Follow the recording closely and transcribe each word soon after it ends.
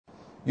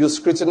You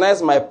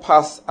scrutinize my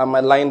path and my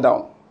lying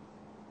down.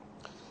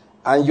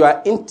 And you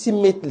are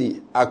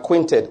intimately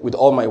acquainted with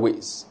all my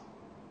ways.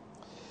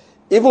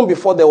 Even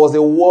before there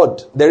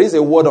is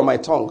a word on my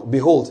tongue.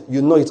 Behold,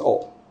 you know it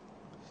all.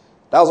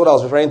 That's what I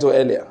was referring to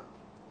earlier.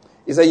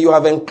 He said, you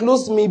have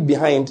enclosed me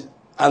behind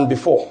and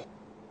before,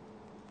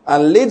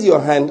 and laid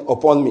your hand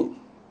upon me.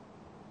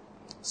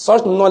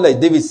 Such knowledge,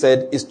 David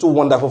said, is too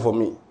wonderful for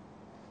me.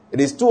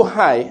 It is too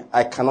high,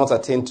 I cannot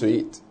attain to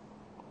it.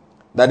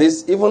 That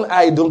is, even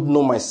I don't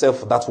know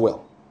myself that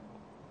well.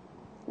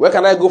 Where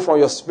can I go from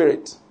your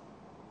spirit?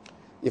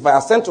 If I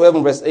ascend to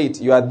heaven, verse 8,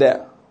 you are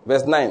there.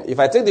 Verse 9, if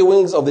I take the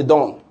wings of the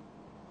dawn,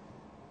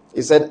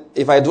 he said,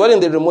 if I dwell in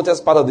the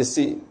remotest part of the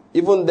sea,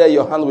 even there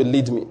your hand will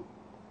lead me.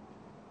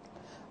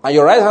 And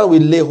your right hand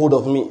will lay hold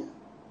of me.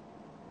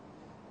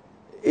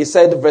 He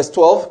said, verse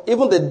 12,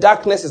 even the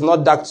darkness is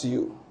not dark to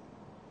you.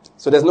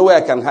 So there's no way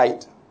I can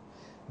hide.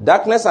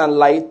 Darkness and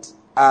light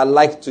are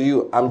like to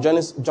you. I'm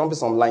jumping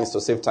some lines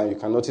to save time. You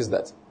can notice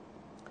that.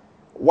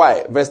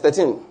 Why? Verse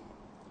 13.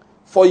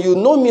 For you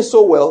know me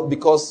so well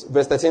because,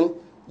 verse 13,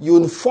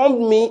 you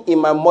formed me in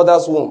my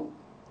mother's womb.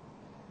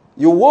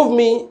 You wove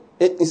me,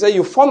 he said,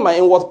 you formed my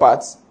inward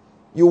parts.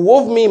 You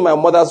wove me in my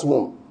mother's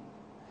womb.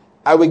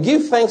 I will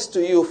give thanks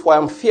to you, for I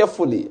am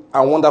fearfully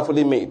and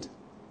wonderfully made.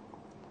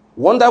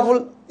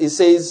 Wonderful, he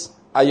says,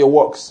 are your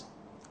works,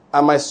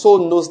 and my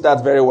soul knows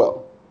that very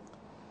well.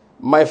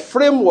 My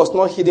frame was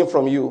not hidden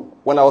from you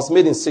when I was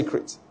made in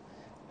secret,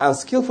 and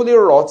skillfully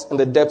wrought in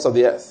the depths of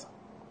the earth.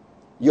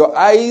 Your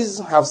eyes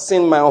have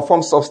seen my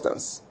unformed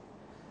substance,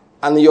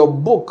 and in your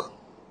book,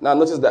 now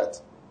notice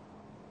that,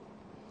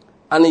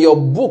 and in your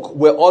book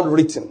were all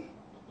written,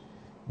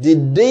 the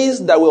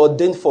days that were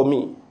ordained for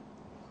me,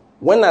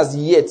 when as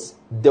yet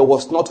there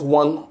was not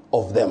one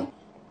of them.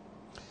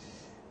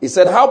 He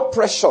said, how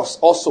precious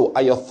also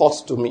are your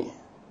thoughts to me,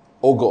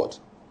 O God.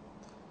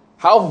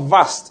 How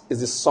vast is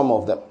the sum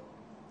of them.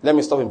 Let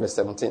me stop in verse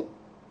 17.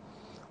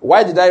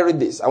 Why did I read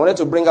this? I wanted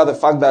to bring out the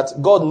fact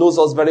that God knows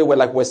us very well,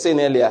 like we were saying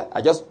earlier.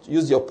 I just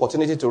used the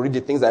opportunity to read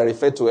the things I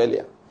referred to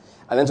earlier.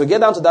 And then to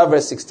get down to that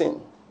verse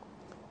 16,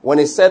 when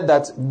he said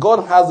that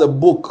God has a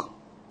book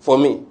for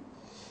me.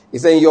 He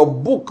said, in your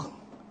book,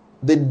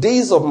 the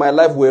days of my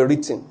life were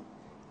written,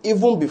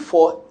 even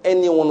before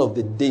any one of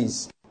the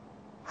days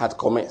had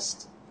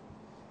commenced.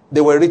 They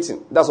were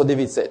written. That's what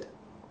David said.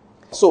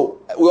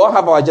 So, we all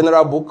have our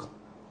general book,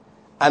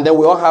 and then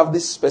we all have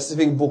this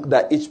specific book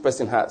that each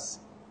person has.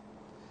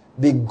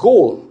 The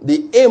goal,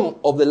 the aim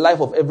of the life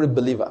of every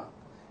believer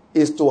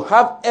is to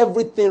have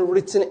everything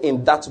written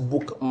in that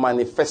book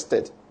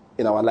manifested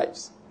in our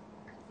lives.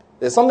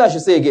 There's something I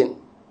should say again.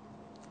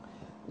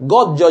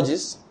 God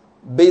judges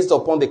based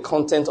upon the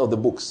content of the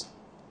books.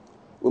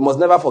 We must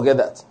never forget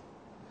that.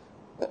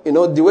 You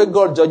know, the way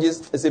God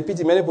judges, it's a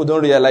pity many people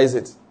don't realize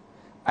it.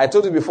 I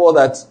told you before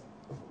that,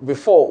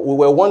 before we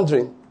were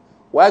wondering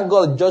why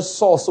God judged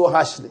Saul so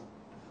harshly,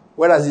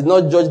 whereas he did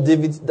not judge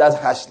David that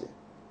harshly.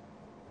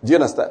 Do you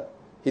understand?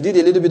 He did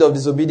a little bit of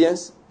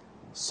disobedience.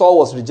 Saul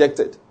was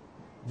rejected.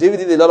 David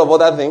did a lot of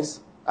other things,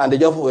 and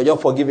they were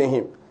just forgiving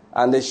him.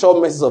 And they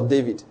showed mercies of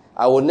David.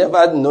 I will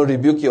never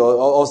rebuke your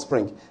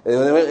offspring.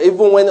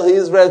 Even when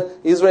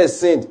Israel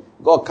sinned,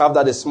 God carved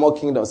out a small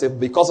kingdom and said,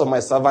 because of my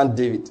servant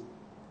David.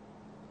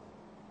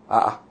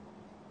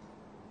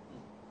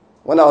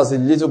 When I was a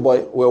little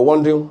boy, we were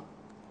wondering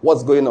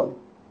what's going on.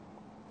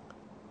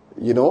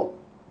 You know,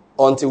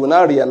 until we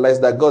now realize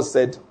that God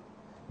said,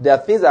 there are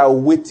things that are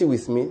weighty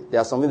with me,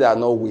 there are something that are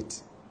not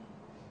weighty.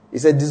 He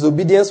said,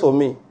 disobedience for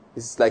me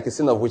is like a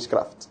sin of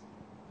witchcraft.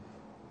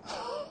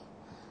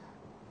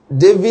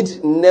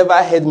 David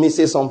never heard me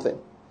say something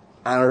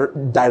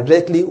and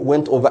directly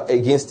went over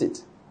against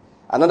it.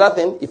 Another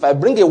thing, if I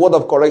bring a word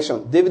of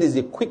correction, David is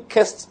the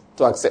quickest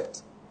to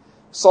accept.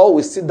 Saul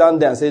will sit down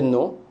there and say,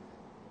 no,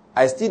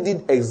 I still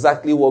did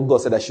exactly what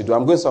God said I should do.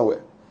 I'm going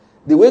somewhere.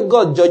 The way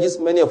God judges,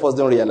 many of us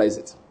don't realize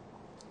it.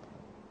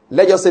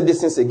 Let's just say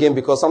these things again,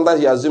 because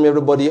sometimes you assume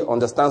everybody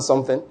understands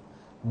something,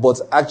 but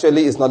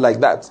actually it's not like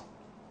that.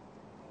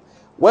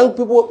 When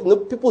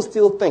people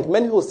still think,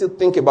 many people still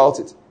think about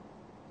it.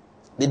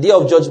 The day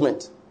of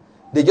judgment,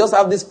 they just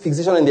have this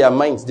fixation in their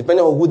minds,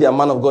 depending on who their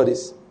man of God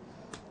is.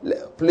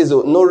 Please,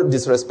 no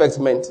disrespect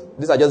meant.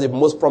 These are just the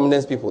most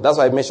prominent people. That's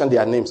why I mentioned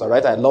their names, all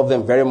right? I love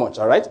them very much,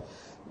 all right?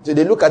 So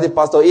they look at the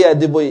pastor, he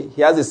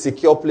has a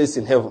secure place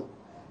in heaven.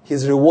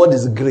 His reward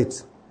is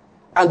great.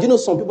 And you know,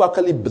 some people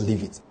actually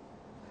believe it.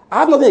 I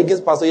have nothing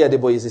against Pastor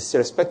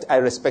Adeboye. I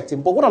respect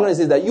him. But what I'm going to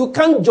say is that you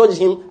can't judge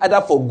him either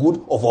for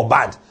good or for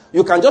bad.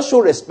 You can just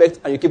show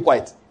respect and you keep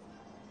quiet.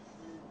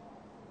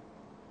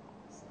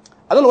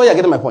 I don't know why you're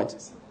getting my point.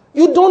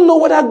 You don't know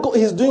whether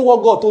he's doing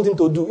what God told him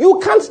to do. You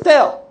can't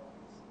tell.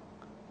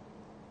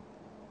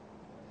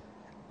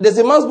 There's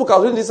a man's book I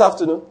was reading this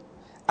afternoon.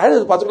 I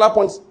read a particular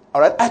point.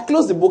 All right, I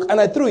closed the book and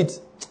I threw it.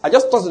 I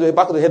just tossed it to the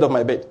back of the head of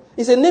my bed.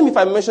 He said, name if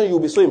I mention you'll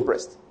be so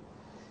impressed.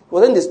 It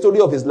was in the story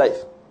of his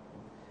life.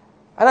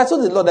 And I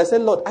told the Lord, I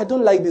said, Lord, I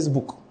don't like this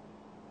book.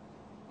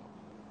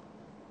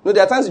 No,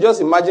 there are times you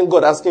just imagine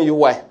God asking you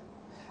why.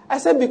 I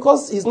said,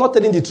 because he's not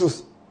telling the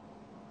truth.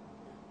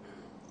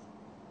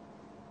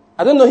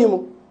 I don't know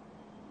him.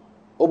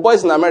 Oh,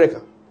 boys in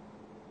America.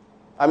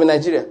 I'm in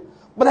Nigeria.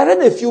 But I read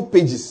a few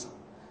pages.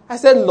 I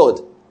said,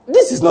 Lord,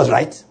 this is not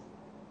right.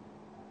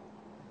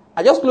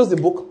 I just closed the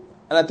book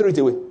and I threw it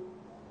away.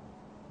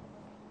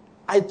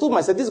 I told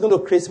myself, this is going to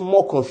create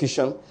more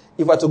confusion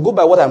if I were to go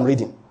by what I'm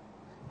reading.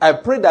 I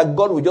pray that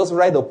God will just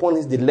write upon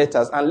the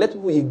letters and let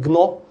people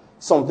ignore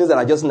some things that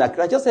are just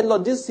inaccurate. I just said,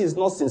 Lord, this is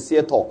not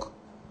sincere talk.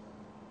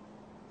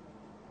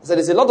 I said,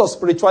 there's a lot of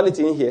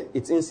spirituality in here.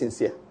 It's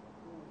insincere.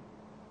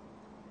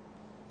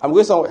 I'm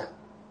going somewhere.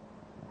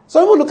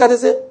 Some people look at it and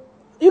say,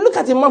 you look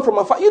at a man from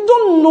afar, you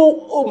don't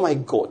know, oh my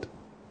God.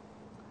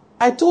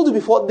 I told you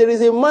before, there is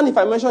a man, if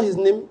I mention his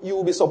name, you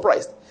will be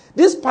surprised.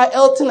 This Pi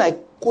Elton I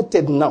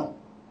quoted now,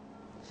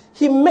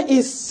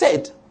 he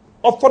said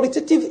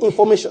authoritative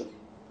information.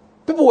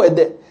 People were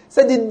there.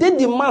 Said the day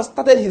the man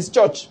started his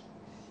church,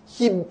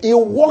 he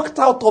walked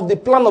out of the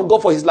plan of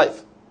God for his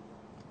life.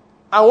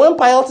 And when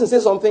Pi Elton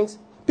says some things,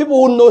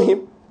 people who know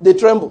him, they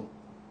tremble.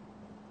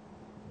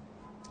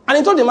 And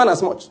he told the man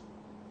as much.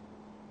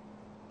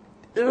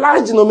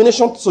 Large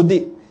denomination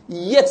today.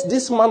 Yet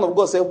this man of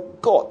God said,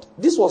 God,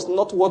 this was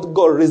not what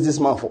God raised this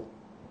man for.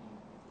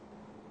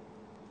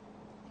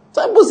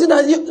 So people see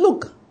that,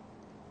 look,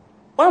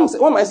 why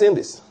am I saying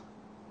this?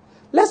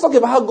 Let's talk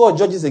about how God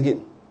judges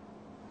again.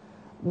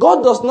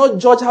 God does not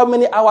judge how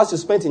many hours you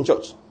spent in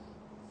church.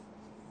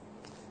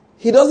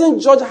 He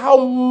doesn't judge how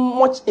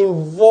much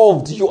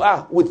involved you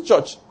are with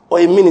church or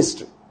a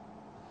ministry.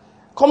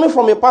 Coming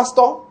from a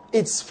pastor,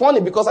 it's funny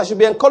because I should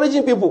be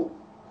encouraging people.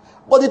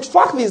 But the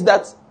fact is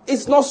that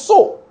it's not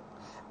so.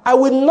 I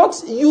will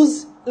not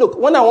use, look,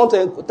 when I want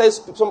to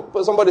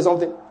tell somebody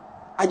something,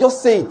 I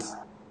just say it.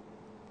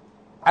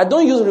 I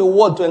don't use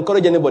reward to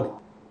encourage anybody.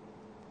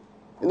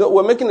 You know,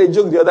 we're making a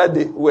joke the other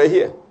day. We're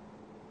here.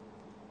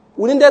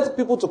 We needed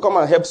people to come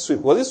and help sweep.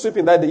 Was it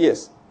sweeping that day?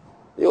 Yes.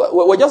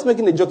 We're just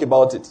making a joke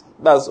about it.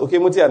 That's okay,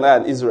 Muti and I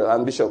and Israel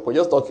and Bishop. We're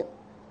just talking.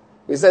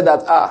 We said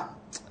that,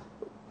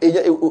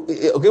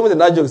 okay, with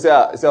that joke,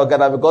 say,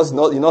 okay, because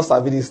you're not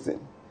serving this thing.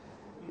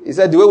 He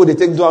said, the way would they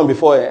take down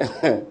before?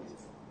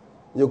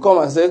 You come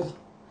and say,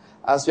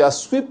 as you are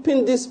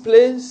sweeping this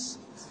place,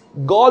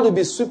 God will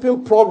be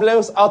sweeping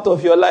problems out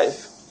of your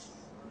life.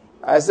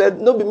 I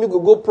said, no, be me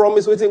go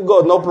promise waiting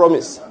God, no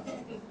promise.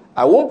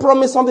 I won't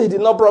promise something he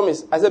did not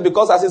promise. I said,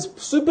 because as he's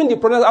sweeping the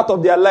problems out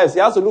of their lives, he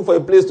has to look for a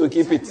place to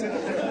keep it.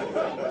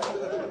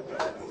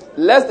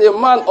 Lest a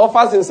man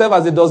offers himself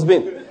as a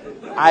dustbin.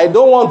 I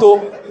don't want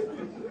to.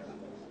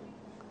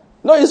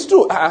 No, it's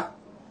true.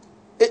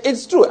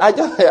 It's true. I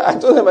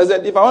told him, I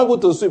said, if I want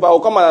people to sweep, I will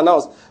come and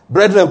announce,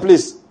 brethren,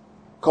 please,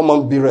 come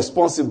and be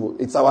responsible.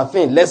 It's our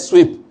thing. Let's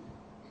sweep.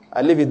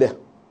 I leave it there.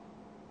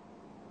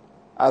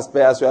 As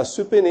you are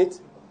sweeping it,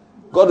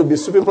 God will be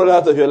sweeping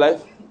problems out of your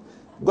life.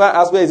 Go and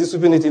ask where is he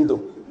sweeping it into.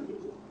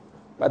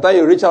 By the time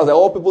you reach out,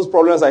 all people's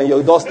problems are in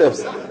your doorsteps.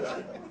 He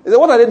said,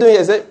 what are they doing here?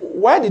 He said,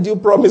 why did you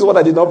promise what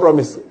I did not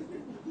promise?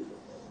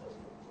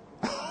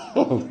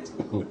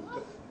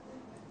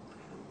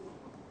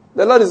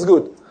 The Lord is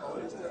good.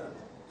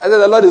 I said,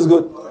 the Lord is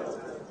good.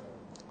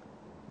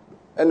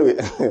 Anyway,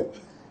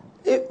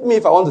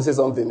 if I want to say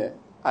something,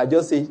 I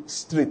just say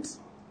straight.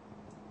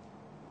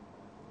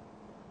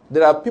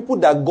 There are people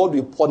that God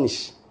will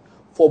punish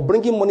for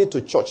bringing money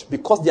to church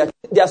because they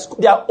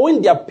are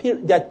owing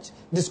the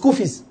school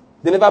fees.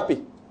 They never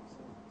pay.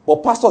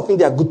 But pastors think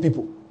they are good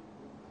people.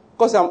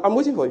 Because I'm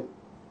waiting for you.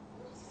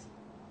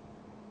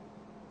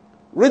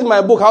 Read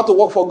my book, How to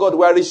Work for God.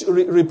 We are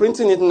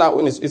reprinting it now.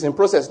 It's in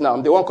process now.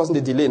 I'm the one causing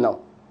the delay now.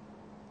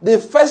 The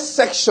first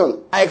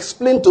section, I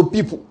explain to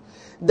people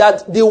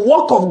that the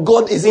work of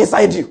God is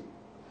inside you.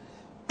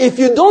 If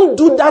you don't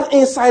do that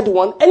inside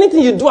one,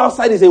 anything you do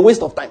outside is a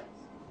waste of time.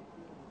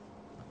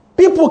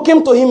 People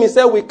came to him and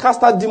said, we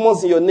cast out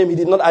demons in your name. He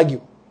did not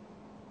argue.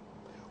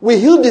 We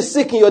healed the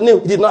sick in your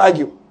name. He did not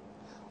argue.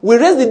 We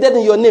raised the dead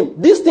in your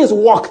name. These things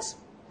worked.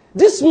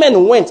 These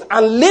men went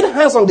and laid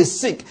hands on the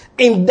sick.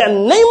 In the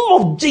name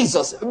of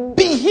Jesus,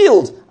 be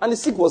healed. And the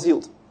sick was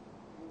healed.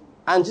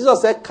 And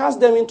Jesus said, cast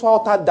them into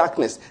outer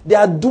darkness. They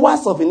are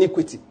doers of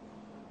iniquity.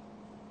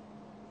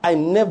 I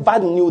never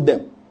knew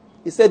them.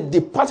 He said,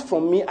 depart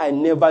from me, I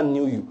never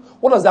knew you.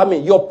 What does that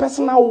mean? Your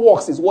personal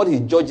works is what he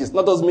judges,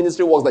 not those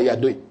ministry works that you are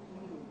doing.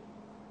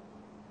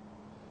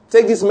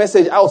 Take this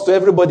message out to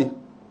everybody.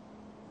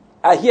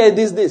 I hear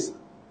these days.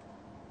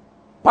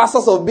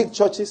 Pastors of big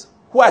churches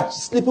who are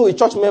sleeping with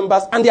church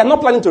members and they are not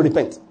planning to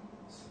repent.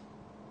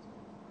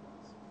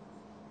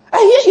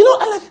 I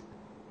hear,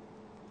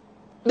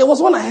 there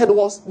was one I heard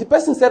once. The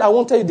person said, I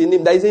won't tell you the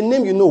name. There is a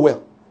name you know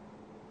well.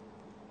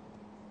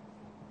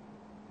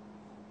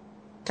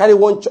 Carry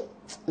one church.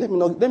 Let me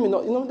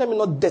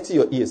not dirty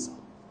your ears.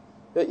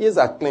 Your ears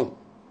are clean.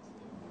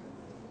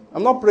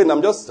 I'm not praying,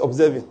 I'm just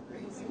observing.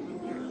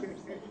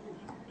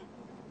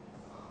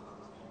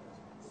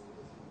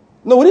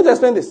 No, we need to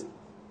explain this.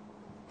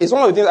 It's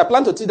one of the things, I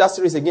plan to teach that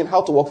series again,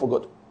 How to Work for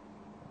God.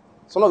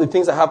 It's one of the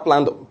things I have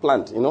planned,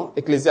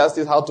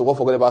 Ecclesiastes, How to Work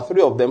for God, about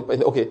 3 of them.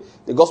 Okay,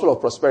 the Gospel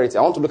of Prosperity.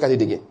 I want to look at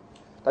it again.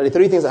 That are the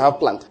 3 things I have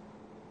planned.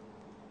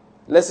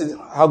 Let's see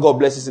how God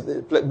blesses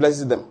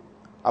them.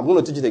 I'm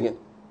going to teach it again.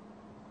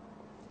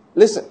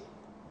 Listen.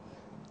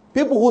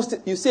 People who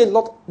you see a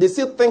lot, they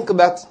still think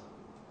that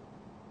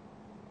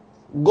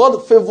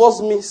God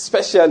favors me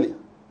specially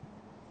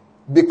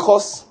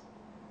because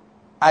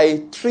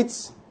I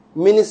treat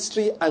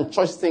ministry and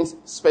church things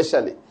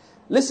specially.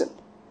 Listen,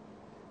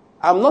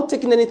 I'm not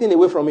taking anything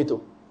away from it.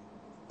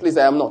 Please,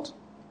 I am not.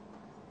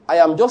 I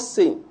am just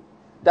saying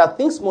that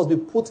things must be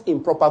put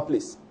in proper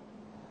place.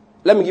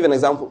 Let me give an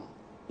example.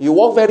 You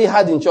work very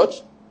hard in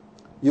church.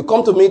 You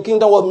come to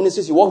Kingdom World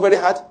Ministries, you work very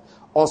hard.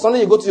 On Sunday,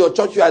 you go to your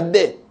church, you are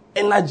there.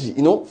 Energy,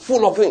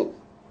 full of it.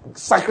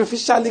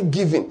 Sacrificially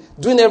giving,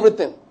 doing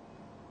everything.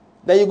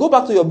 Then you go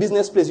back to your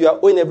business place, you are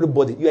owing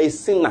everybody. You are a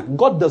sinner.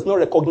 God does not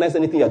recognize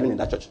anything you are doing in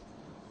that church.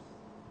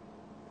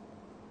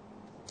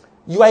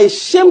 You are a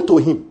shame to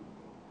him.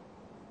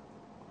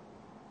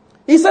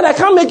 He said, I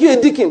can't make you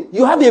a deacon.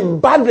 You have a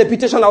bad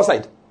reputation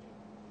outside.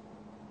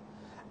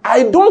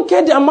 I don't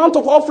care the amount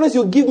of offerings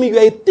you give me. You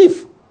are a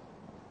thief.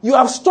 You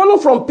have stolen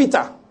from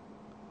Peter.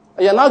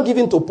 And you are now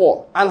giving to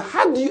Paul. And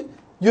how do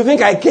you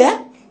think I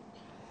care?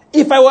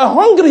 If I were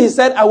hungry, he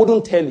said, I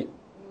wouldn't tell you.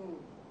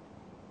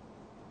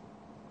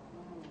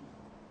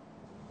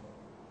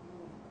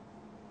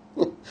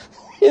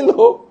 Let me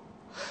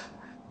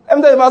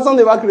tell you about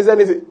something about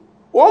Christianity.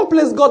 One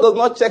place God does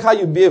not check how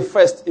you behave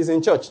first is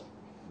in church.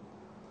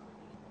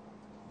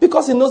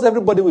 Because he knows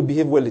everybody will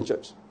behave well in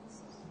church.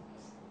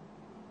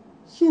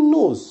 He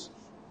knows.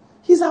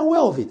 He's aware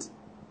of it.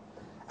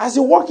 As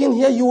you walk in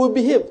here, you will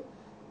behave.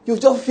 You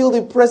just feel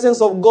the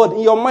presence of God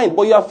in your mind,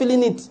 but you are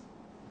feeling it.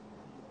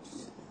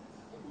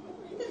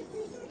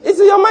 It's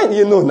in your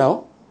mind,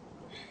 now.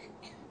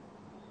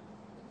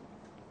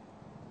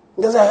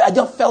 Because I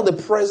just felt the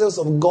presence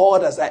of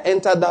God as I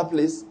entered that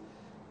place.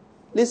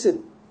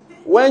 Listen,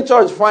 when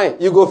church fine,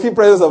 you go feel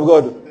presence of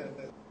God.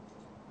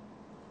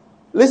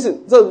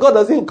 Listen, so God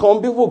doesn't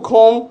come. People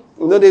come,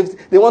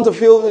 they want to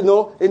feel,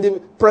 in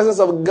the presence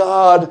of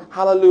God.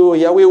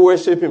 Hallelujah, we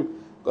worship him.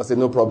 God said,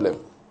 no problem.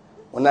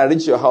 When I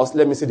reach your house,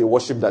 let me see the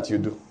worship that you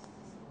do.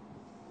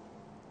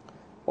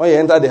 When you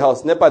enter the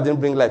house, NEPA didn't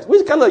bring light.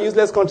 Which kind of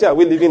useless country are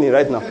we living in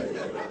right now?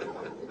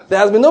 There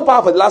has been no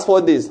power for the last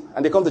 4 days.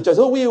 And they come to church.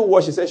 Oh, will you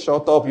worship? You say,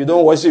 shut up. You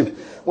don't worship.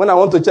 When I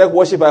want to check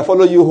worship, I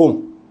follow you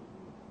home.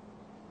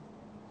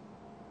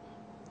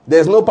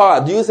 There's no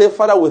power. Do you say,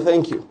 Father, we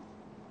thank you?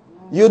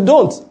 You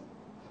don't.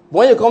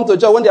 When you come to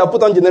church, when they are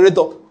put on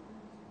generator,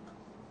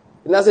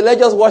 and I say, let's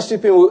just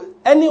worship him.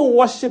 Any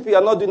worship you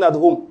are not doing at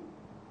home,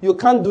 you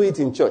can't do it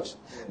in church.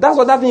 That's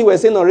what that thing you were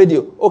saying on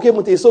radio. Okay,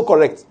 Muti is so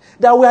correct.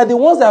 That we are the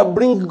ones that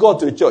bring God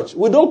to church.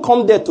 We don't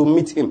come there to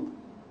meet him.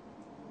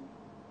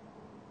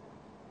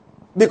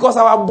 Because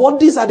our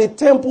bodies are the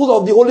temples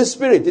of the Holy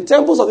Spirit. The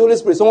temples of the Holy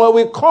Spirit. So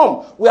when we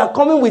come, we are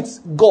coming with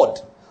God.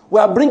 We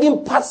are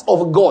bringing parts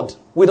of God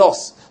with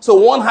us. So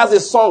one has a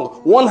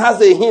song. One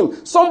has a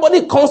hymn.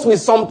 Somebody comes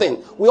with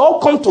something. We all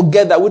come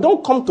together. We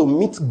don't come to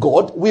meet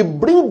God. We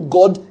bring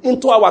God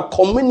into our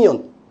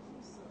communion.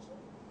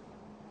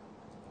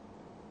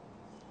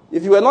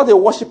 If you are not a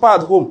worshiper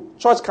at home,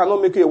 church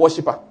cannot make you a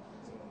worshiper.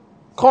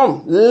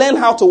 Come, learn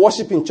how to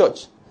worship in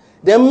church.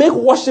 Then make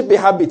worship a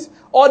habit.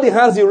 All the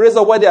hands you raise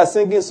up while they are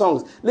singing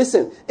songs.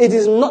 Listen,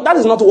 that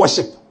is not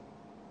worship.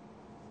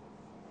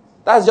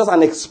 That's just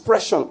an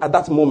expression at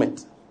that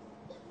moment.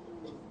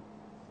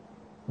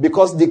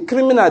 Because the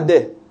criminal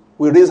there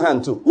will raise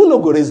hand too. Who no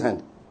go raise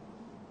hand?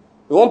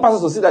 You want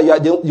pastor to see that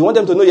you want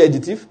them to know you're a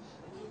thief?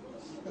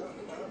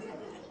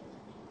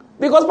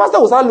 Because pastor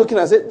will start looking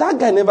and say, that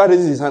guy never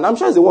raises his hand. I'm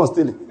sure he's the one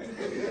stealing.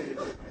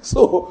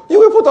 So you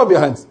will put up your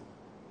hands.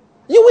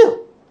 You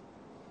will.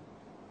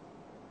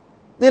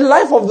 The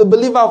life of the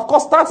believer, of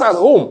course, starts at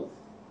home.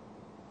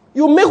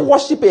 You make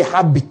worship a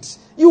habit.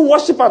 You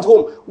worship at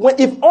home.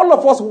 If all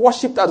of us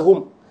worshipped at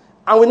home,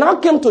 and we now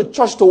came to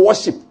church to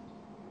worship,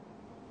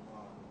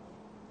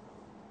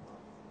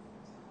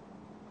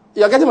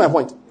 you are getting my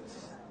point?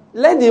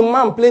 Let the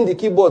man playing the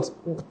keyboard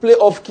play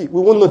off key.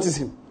 We won't notice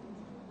him.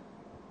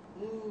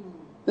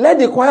 Let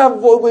the choir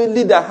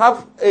leader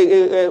have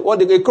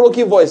a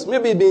croaky voice.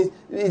 Maybe he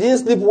didn't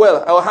sleep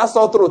well or has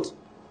sore throat.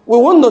 We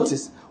won't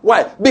notice.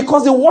 Why?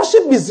 Because the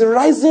worship is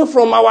rising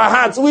from our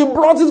hearts. We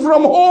brought it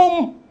from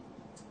home.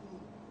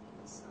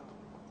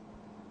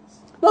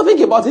 Now think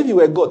about it. If you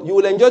were God, you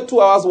will enjoy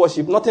 2 hours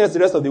worship, nothing else the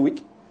rest of the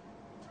week.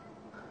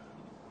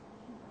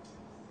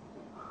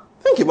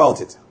 Think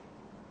about it.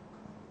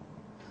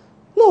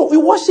 No, we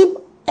worship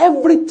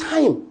every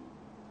time.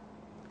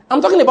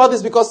 I'm talking about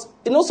this because,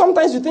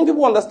 sometimes you think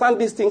people understand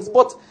these things,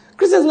 but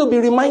Christians need to be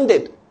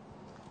reminded.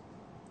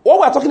 What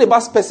we're talking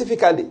about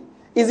specifically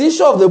is the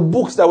issue of the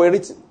books that were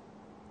written.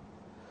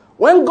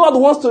 When God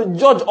wants to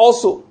judge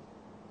also,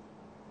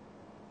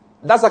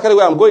 that's actually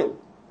where I'm going.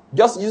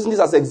 Just using this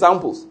as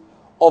examples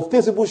of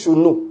things people should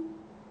know.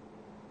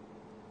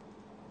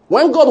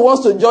 When God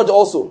wants to judge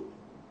also,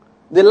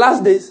 the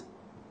last days,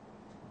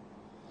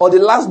 or the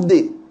last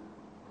day,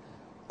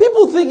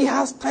 people think he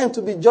has time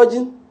to be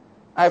judging.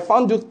 I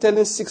found you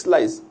telling 6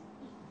 lies.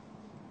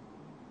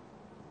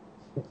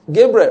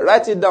 Gabriel,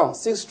 write it down.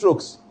 6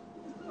 strokes.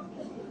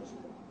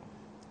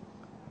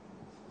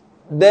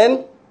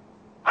 Then,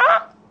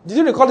 did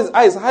you recall his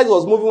eyes? His eyes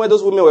was moving when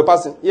those women were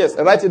passing. Yes,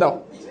 write it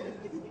down.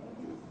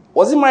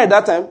 Was he married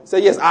that time? Say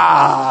yes.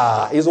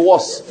 It's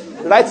worse.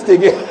 Write it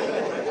again.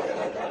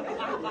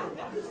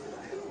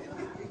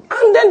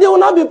 And then they will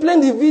now be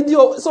playing the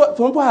video. So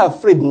people are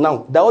afraid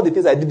now that all the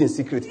things I did in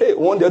secret, hey,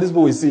 one day all these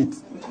people will see it.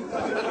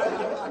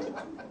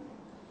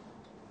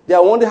 They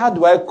are wondering, how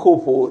do I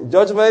cope? Oh,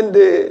 Judgment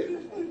Day.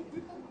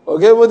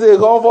 Okay, but they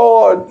come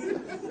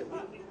forward.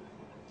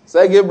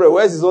 Say, Gabriel,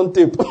 where's his own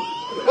tape?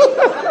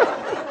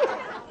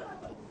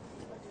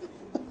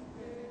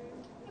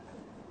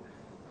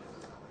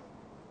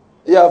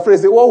 Yeah, afraid.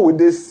 Say, what would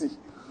they see?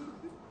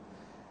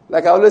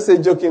 Like I always say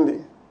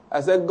jokingly,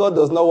 I said, God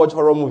does not watch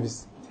horror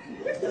movies.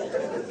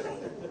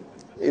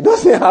 He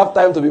doesn't have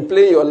time to be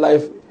playing your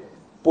life.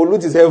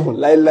 Pollute his heaven.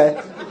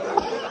 Lie.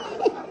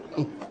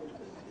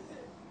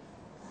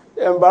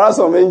 Embarrass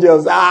some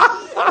angels.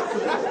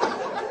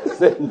 He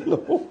said,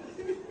 no.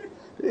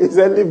 He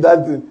said, leave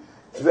that thing.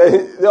 He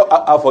said, no,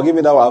 I'll forgive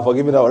me that one. I'll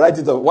forgive me that one. Write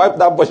it up. Wipe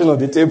that portion of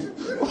the tape.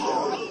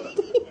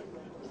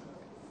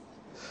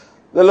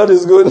 The Lord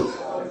is good.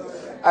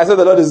 I said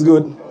the Lord is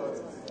good.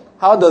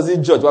 How does he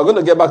judge? We're going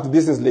to get back to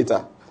these things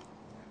later.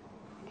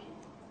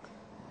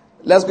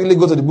 Let's quickly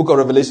go to the book of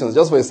Revelations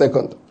just for a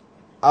second.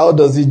 How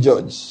does he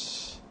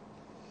judge?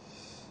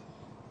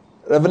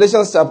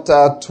 Revelation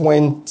chapter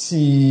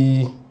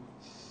 20.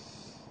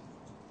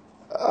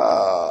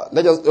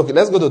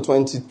 Let's go to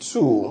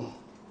 22.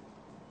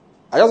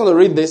 I just want to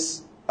read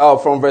this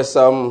from verse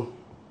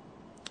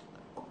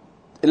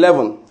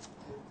 11.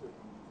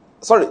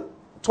 Sorry,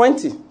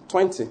 20.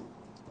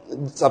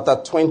 Chapter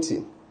 20.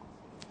 It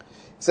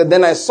said,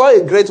 then I saw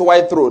a great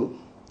white throne,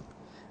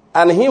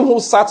 and him who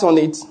sat on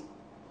it,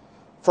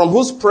 from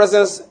whose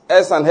presence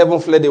earth and heaven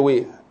fled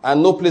away,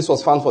 and no place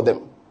was found for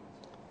them.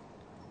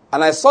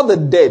 And I saw the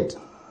dead,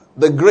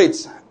 the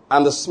great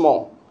and the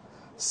small,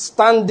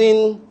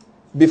 standing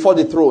before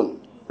the throne.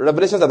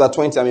 Revelation chapter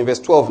 20, I'm in verse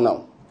 12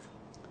 now.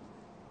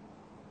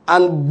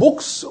 And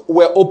books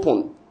were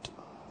opened.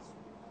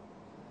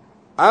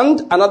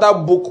 And another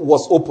book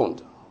was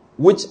opened,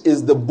 which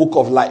is the book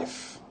of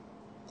life.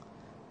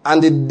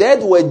 And the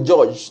dead were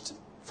judged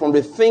from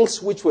the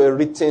things which were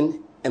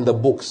written in the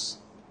books,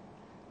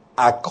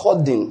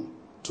 according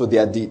to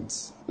their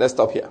deeds. Let's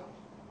stop here.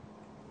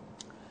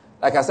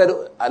 Like I said,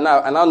 I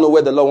now know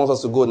where the Lord wants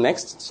us to go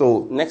next.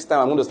 So next time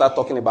I'm going to start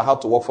talking about how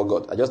to work for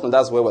God. I just know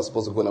that's where we're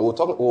supposed to go. Now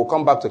we'll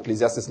come back to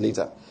Ecclesiastes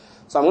later.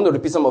 So I'm going to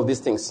repeat some of these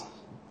things.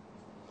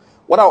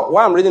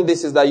 Why I'm reading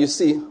this is that you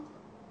see,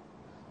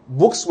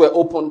 books were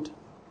opened.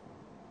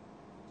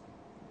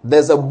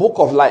 There's a book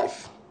of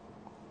life.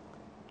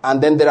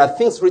 And then there are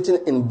things written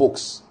in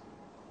books.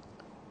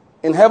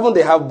 In heaven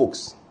they have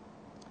books.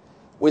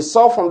 We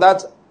saw from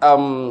that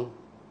Psalm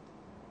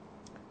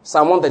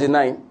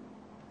 139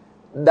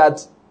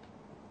 that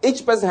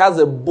each person has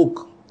a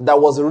book that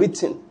was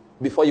written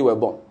before you were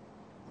born.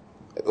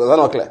 Was that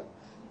not clear?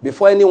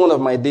 Before any one of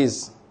my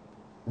days,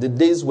 the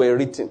days were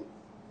written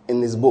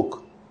in his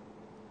book.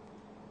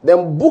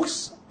 Then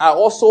books are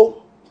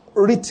also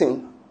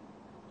written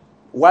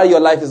while your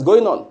life is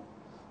going on.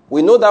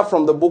 We know that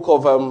from the book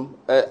of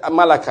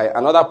Malachi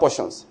and other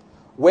portions,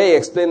 where he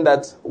explained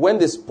that when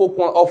they spoke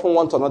often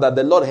one to another,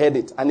 the Lord heard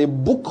it, and a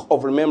book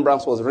of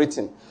remembrance was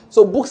written.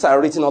 So books are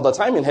written all the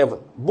time in heaven.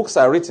 Books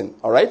are written,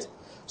 all right?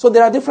 So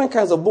there are different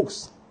kinds of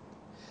books.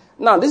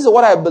 Now, this is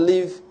what I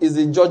believe is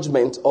the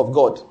judgment of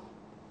God,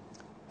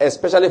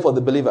 especially for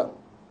the believer.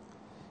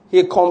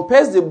 He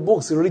compares the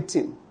books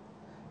written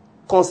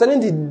concerning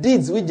the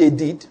deeds which they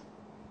did,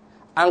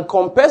 and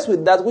compares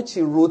with that which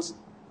he wrote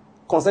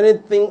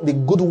concerning the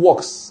good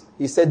works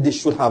he said they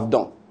should have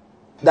done.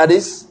 That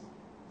is,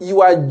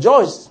 you are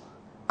judged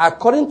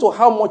according to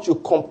how much you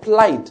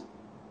complied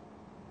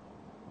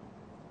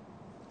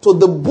to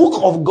the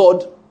book of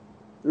God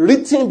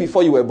written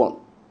before you were born.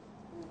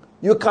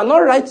 You cannot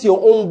write your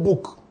own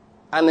book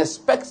and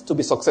expect to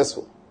be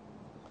successful.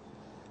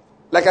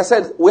 Like I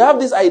said, we have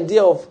this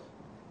idea of,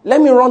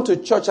 let me run to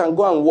church and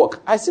go and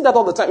work. I see that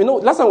all the time. You know,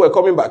 last time we were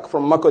coming back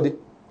from Makodi,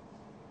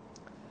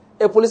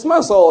 a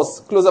policeman saw us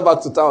closer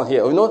back to town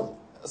here. You know,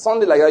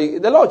 Sunday like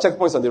that, there are a lot of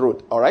checkpoints on the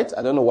road. All right?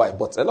 I don't know why,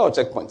 but a lot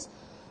of checkpoints.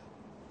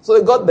 So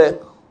he got there.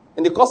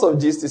 In the course of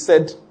gist, he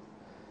said,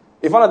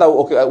 he found out that,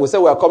 okay, we said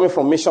we are coming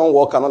from mission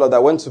work and all of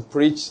that, went to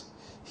preach.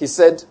 He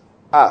said,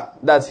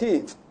 that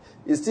he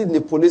is still in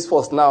the police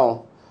force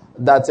now,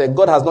 that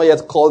God has not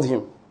yet called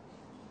him.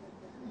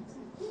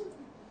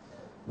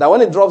 That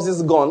when he drops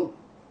his gun,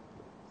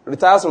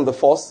 retires from the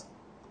force,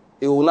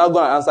 he will now go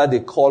and answer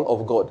the call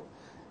of God.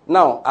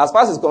 Now, as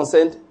far as he's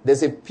concerned,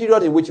 there's a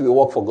period in which he will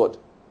work for God.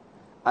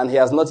 And he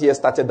has not yet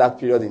started that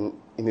period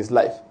in his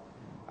life.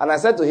 And I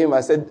said to him,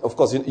 I said, of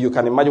course, you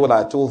can imagine what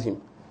I told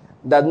him.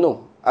 That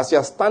no, as you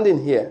are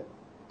standing here,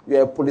 you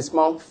are a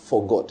policeman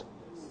for God.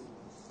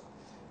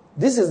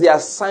 This is the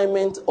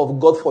assignment of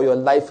God for your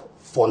life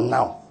for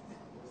now.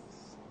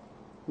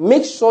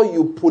 Make sure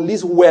you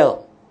police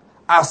well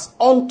as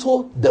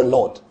unto the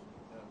Lord.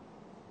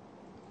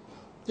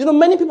 You know,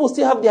 many people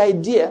still have the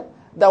idea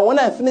that when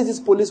I finish this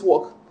police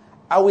work,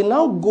 I will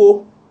now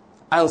go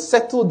and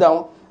settle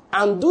down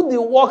and do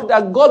the work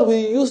that God will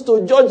use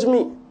to judge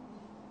me.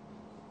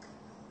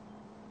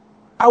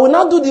 I will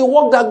now do the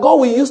work that God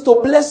will use to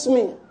bless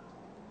me.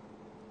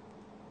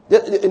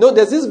 You know,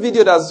 there's this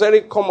video that's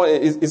very common.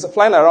 It's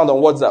flying around on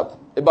WhatsApp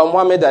about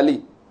Muhammad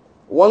Ali.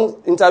 One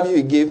interview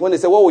he gave, when they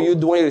said, what will you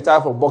do when you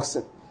retire from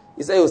boxing?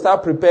 He said he will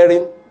start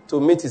preparing to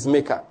meet his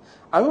maker.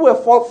 And we were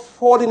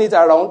forwarding it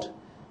around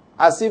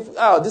as if,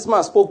 this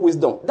man spoke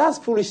wisdom. That's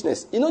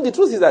foolishness. You know, the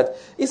truth is that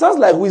it sounds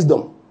like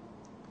wisdom.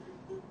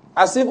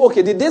 As if,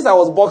 okay, the days I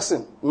was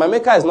boxing, my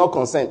maker is not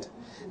concerned.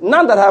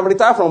 Now that I have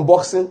retired from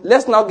boxing,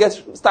 let's now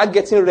start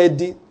getting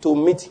ready to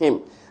meet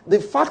him. The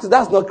fact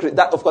that's not,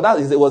 that of course,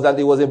 that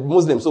he was a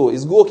Muslim, so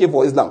it's okay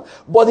for Islam.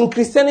 But in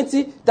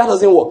Christianity, that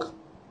doesn't work.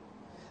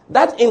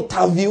 That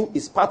interview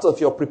is part of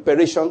your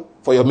preparation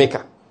for your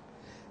maker.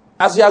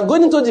 As you are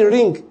going into the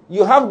ring,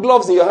 you have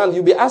gloves in your hand,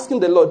 you'll be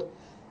asking the Lord,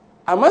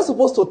 am I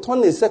supposed to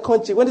turn a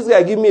second cheek when this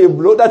guy give me a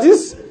blow? That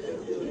is...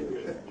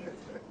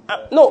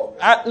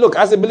 look,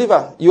 as a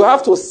believer, you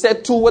have to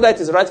settle whether it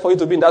is right for you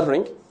to be in that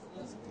ring.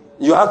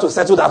 You have to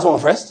settle that one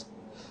first.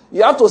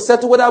 You have to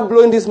settle whether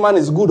blowing this man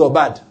is good or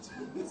bad.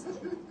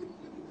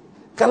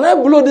 Can I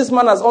blow this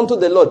man as unto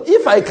the Lord?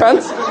 If I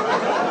can't...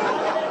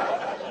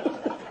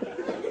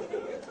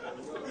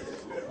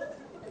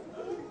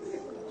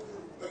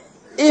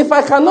 if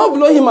I cannot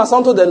blow him as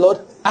unto the Lord,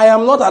 I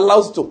am not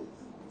allowed to.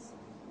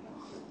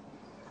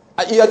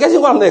 You are getting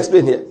what I'm going to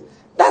explain here?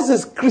 That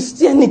is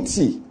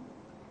Christianity.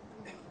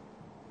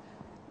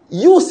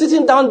 You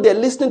sitting down there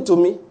listening to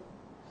me,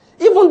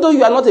 even though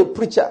you are not a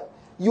preacher,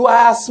 you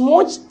are as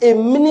much a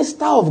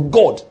minister of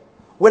God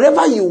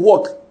wherever you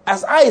work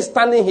as I is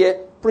standing here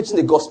preaching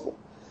the gospel,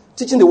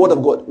 teaching the word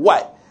of God.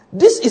 Why?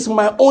 This is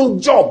my own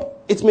job.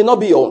 It may not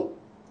be your own.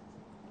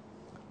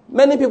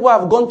 Many people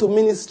have gone to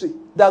ministry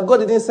that God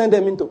didn't send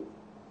them into.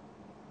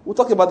 We'll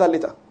talk about that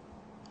later.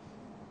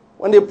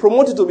 When they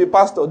promote you to be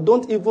pastor,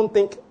 don't even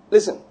think,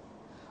 listen,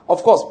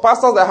 of course,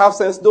 pastors that have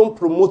sense don't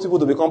promote people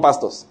to become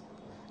pastors.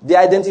 They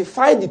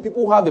identify the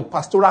people who have a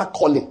pastoral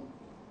calling.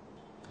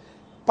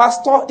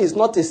 Pastor is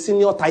not a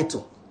senior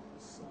title.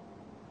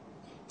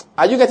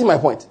 Are you getting my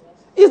point?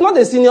 It's not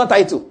a senior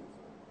title.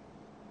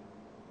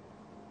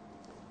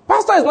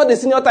 Pastor is not a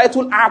senior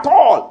title at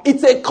all.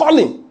 It's a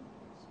calling.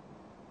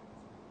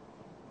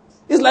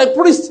 It's like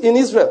priest in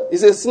Israel.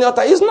 It's a senior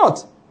title. It's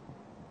not.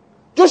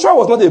 Joshua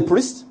was not a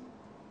priest.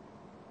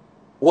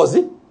 Was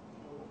he? He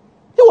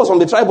was from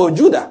the tribe of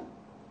Judah.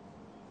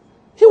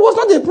 He was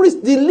not a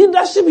priest. The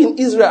leadership in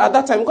Israel at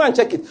that time, go and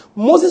check it.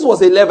 Moses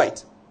was a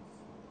Levite.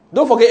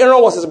 Don't forget,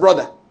 Aaron was his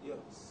brother. Yes.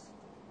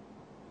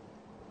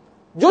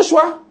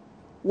 Joshua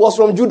was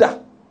from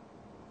Judah.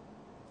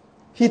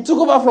 He took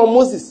over from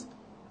Moses.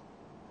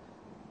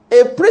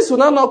 A priest will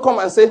now not come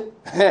and say,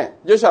 hey,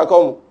 Joshua,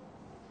 come.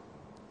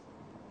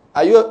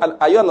 Are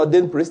you an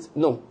ordained priest?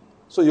 No.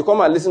 So you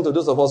come and listen to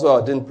those of us who are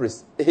ordained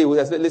priests. He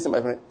will say, listen,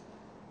 my friend.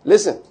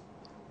 Listen.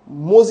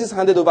 Moses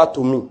handed over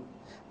to me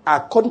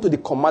according to the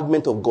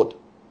commandment of God.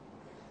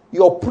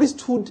 Your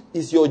priesthood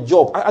is your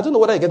job. I don't know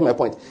whether you get my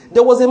point.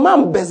 There was a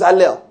man,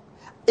 Bezalel,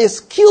 a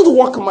skilled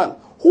workman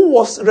who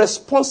was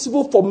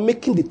responsible for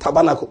making the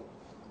tabernacle.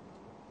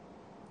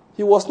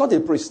 He was not a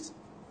priest.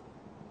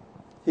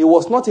 He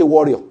was not a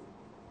warrior.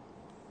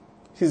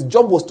 His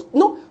job was to...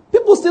 No,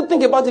 people still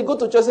think about it, go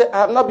to church, say,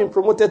 I have not been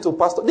promoted to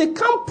pastor. They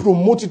can't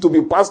promote you to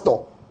be pastor.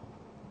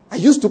 Are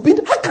you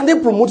stupid? How can they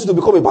promote you to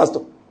become a pastor?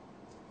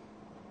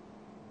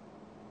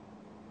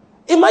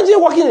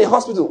 Imagine working in a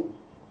hospital.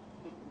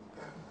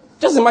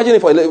 Just imagine it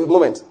for a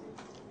moment.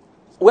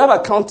 We have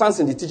accountants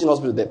in the teaching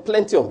hospital there,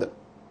 plenty of them.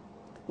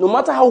 No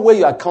matter how well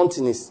your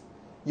accounting is,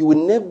 you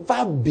will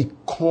never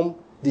become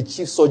the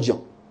chief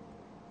surgeon.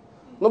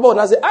 Nobody will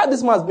now say,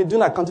 this man has been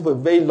doing accounting for a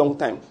very long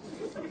time.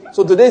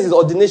 So today is his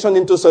ordination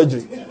into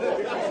surgery.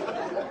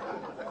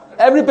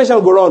 Every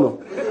patient will go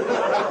around.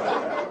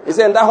 He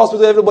said, in that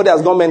hospital, everybody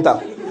has gone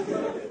mental.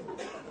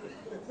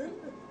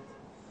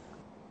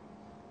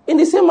 In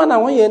the same manner,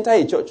 when you enter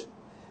a church,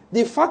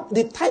 we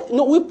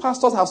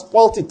pastors have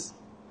spoilt it.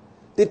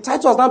 The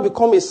title has now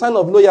become a sign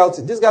of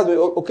loyalty. This guy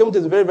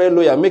is very, very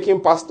loyal,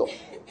 making pastor.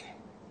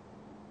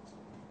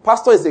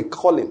 Pastor is a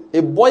calling.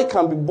 A boy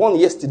can be born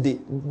yesterday,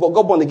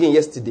 got born again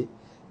yesterday.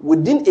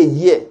 Within a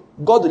year,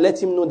 God will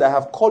let him know that I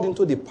have called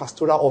into the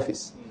pastoral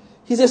office.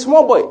 He's a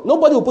small boy.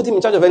 Nobody will put him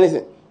in charge of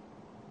anything.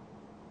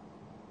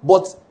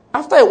 But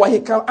after a while,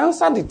 he can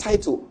answer the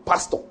title,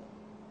 pastor.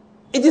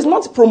 It is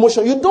not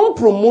promotion. You don't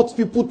promote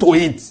people to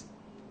it.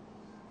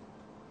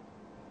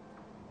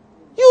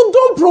 You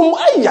don't promote...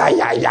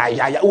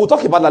 We'll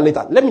talk about that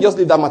later. Let me just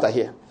leave that matter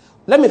here.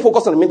 Let me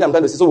focus on the main thing I'm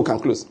trying to say so we can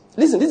close.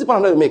 Listen, this is the point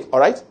I'm trying to make, all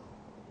right?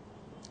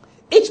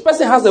 Each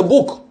person has a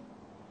book.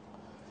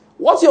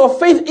 What your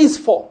faith is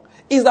for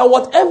is that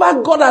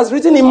whatever God has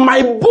written in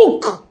my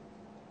book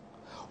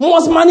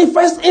must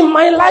manifest in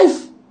my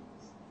life.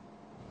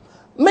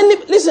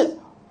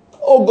 Listen,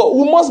 oh God,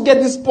 we must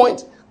get this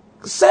point.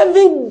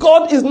 Serving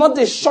God is not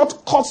a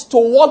shortcut to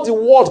what the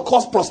world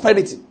calls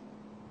prosperity.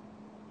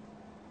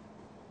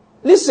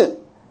 Listen,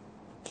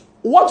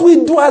 what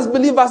we do as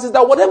believers is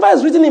that whatever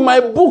is written in my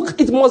book,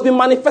 it must be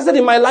manifested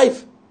in my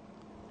life.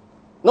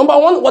 Number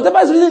one, whatever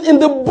is written in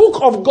the book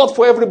of God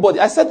for everybody.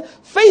 I said,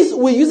 faith,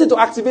 we use it to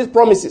activate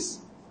promises.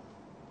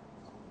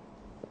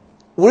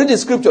 We read the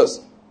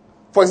scriptures.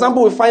 For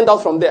example, we find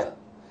out from there.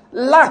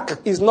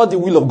 Lack is not the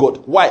will of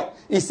God. Why?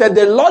 He said,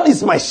 the Lord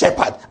is my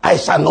shepherd. I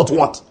shall not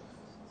want.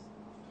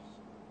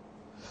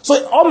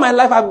 So all my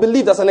life I've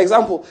believed, as an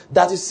example,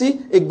 that you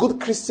see, a good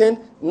Christian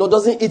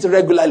doesn't eat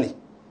regularly.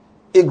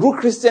 A good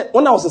Christian,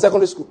 when I was in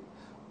secondary school,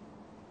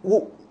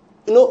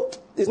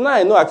 it's now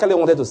I know I clearly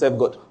wanted to serve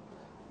God.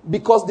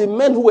 Because the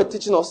men who were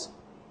teaching us,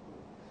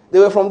 they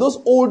were from those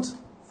old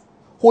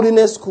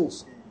holiness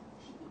schools.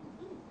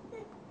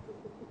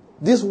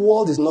 This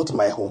world is not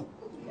my home.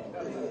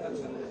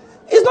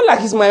 It's not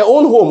like it's my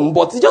own home,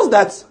 but it's just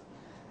that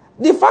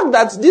the fact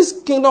that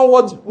this Kingdom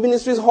World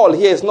Ministries Hall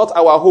here is not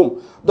our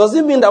home, does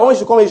it mean that when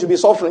you come here, you should be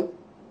suffering?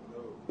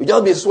 You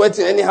just be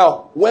sweating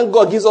anyhow. When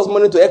God gives us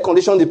money to air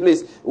condition the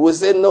place, we will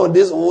say, no,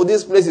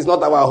 this place is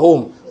not our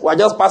home. We are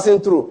just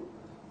passing through.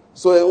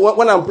 So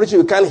when I'm preaching,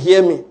 you can't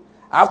hear me.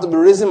 I have to be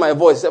raising my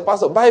voice. Say,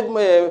 Pastor, buy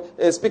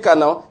a speaker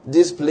now.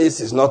 This place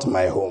is not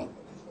my home.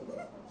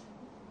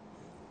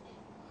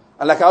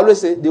 And like I always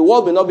say, the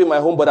world may not be my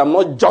home, but I'm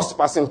not just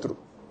passing through.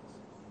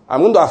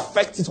 I'm going to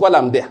affect it while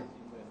I'm there.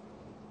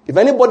 If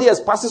anybody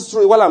else passes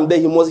through while I'm there,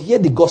 he must hear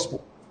the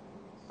gospel.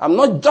 I'm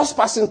not just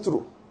passing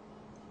through.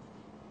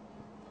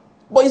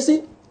 But you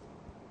see,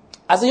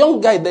 as a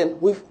young guy then,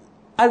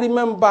 I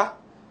remember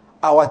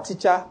our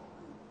teacher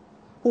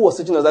who was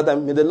teaching us that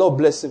time. May the Lord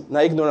bless him.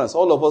 Now ignorance.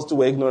 All of us too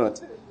were ignorant.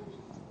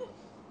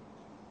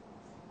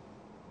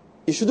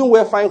 You shouldn't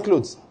wear fine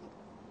clothes.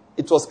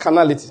 It was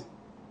carnality.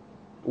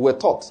 We were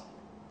taught.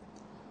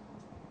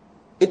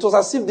 It was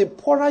as if the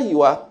poorer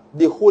you are,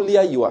 the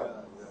holier you are.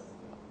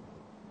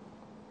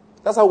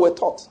 That's how we're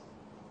taught.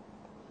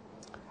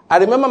 I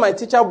remember my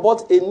teacher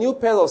bought a new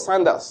pair of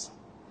sandals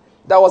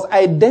that was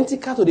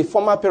identical to the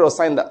former pair of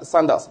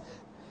sandals.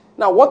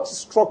 Now, what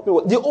struck me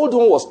was the old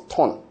one was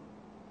torn.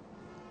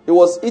 It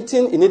was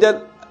eating. It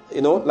needed,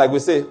 like we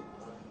say,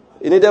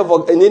 it needed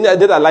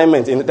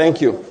alignment.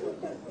 Thank you.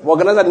 The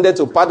organizer needed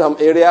to pad some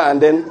area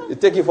and then you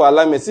take it for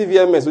alignment.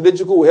 CVMS,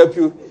 Udechuku will help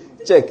you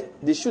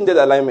check. The shoe needed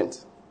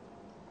alignment.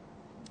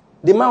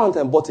 The man went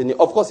and bought a new.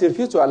 Of course, he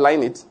refused to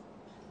align it.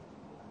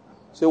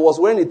 So he was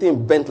wearing the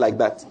thing bent like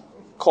that,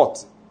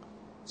 cut.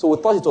 So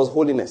we thought it was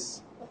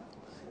holiness.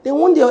 Then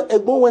one day,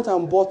 Egbon went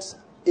and bought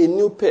a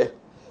new pair.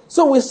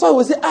 So we saw it,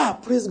 we said,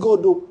 praise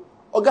God, though.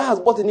 Oga has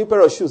bought a new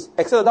pair of shoes.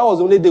 Except that was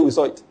the only day we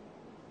saw it.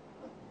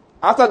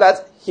 After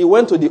that, he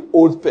went to the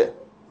old pair.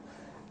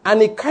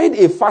 And he carried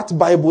a fat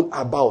Bible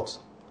about.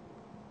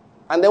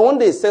 And then one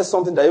day he said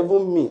something that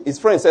even me, his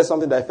friend said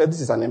something that I felt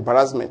this is an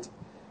embarrassment.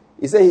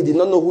 He said he did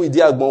not know who Idi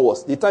Agbon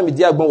was. The time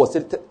Idi Agbon was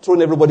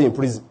throwing everybody in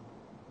prison.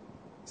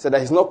 He said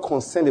that he's not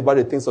concerned about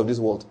the things of this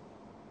world.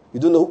 You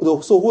don't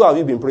know. So who have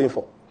you been praying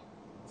for?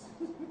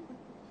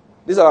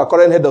 This is our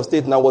current head of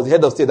state now, was the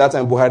head of state that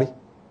time, Buhari.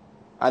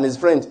 And his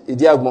friend,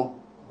 Idi Agbon,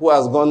 who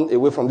has gone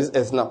away from this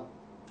earth now.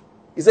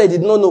 He said he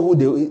did not know who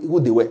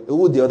they were,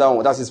 who the other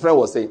one, that's his friend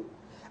was saying.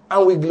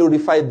 And we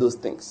glorified those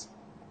things.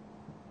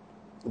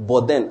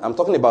 But then, I'm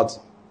talking about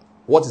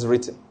what is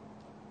written.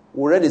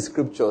 We read the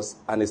scriptures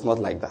and it's not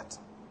like that.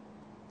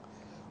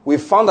 We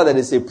found that there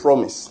is a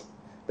promise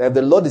that if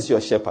the Lord is your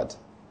shepherd,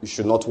 you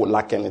should not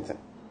lack anything.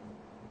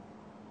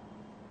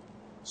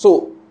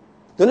 So,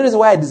 the only reason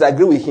why I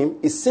disagree with him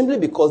is simply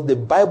because the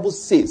Bible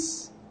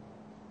says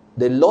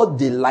the Lord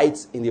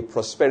delights in the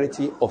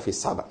prosperity of his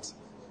servant.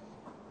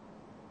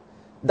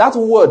 That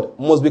word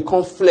must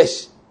become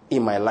flesh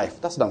in my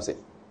life. That's what I'm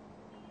saying.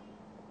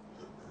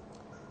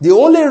 The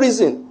only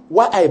reason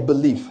why I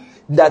believe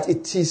that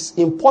it is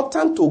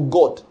important to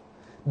God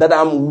that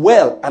I'm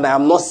well and I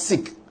am not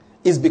sick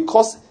is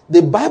because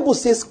the Bible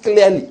says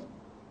clearly,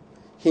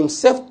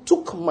 himself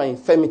took my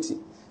infirmity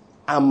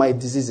and my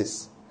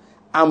diseases,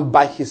 and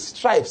by his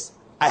stripes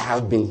I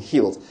have been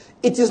healed.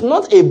 It is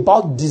not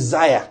about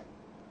desire.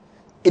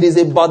 It is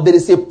about, there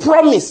is a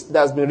promise that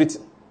has been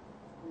written.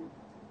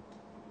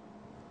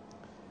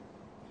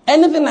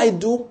 Anything I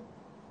do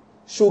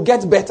should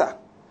get better,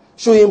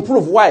 should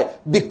improve. Why?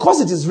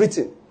 Because it is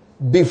written,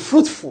 be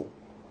fruitful,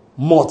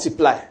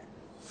 multiply,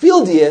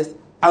 fill the earth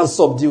and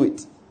subdue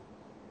it.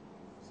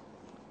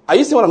 Are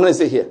you seeing what I'm going to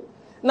say here?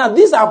 Now,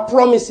 these are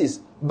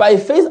promises. By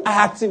faith, I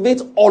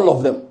activate all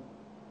of them.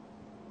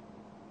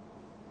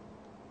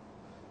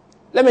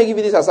 Let me give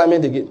you this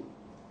assignment again.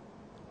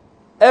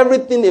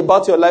 Everything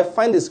about your life,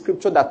 find a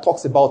scripture that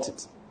talks about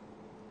it.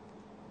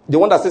 The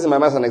one that says in my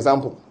mind as an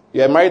example.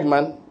 You're a married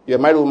man, you're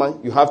a married woman,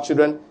 you have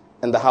children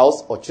in the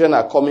house, or children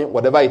are coming,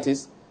 whatever it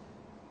is.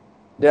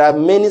 There are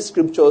many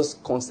scriptures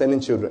concerning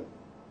children.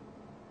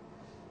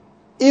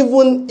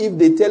 Even if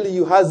they tell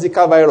you has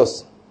Zika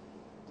virus.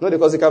 You know they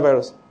call Zika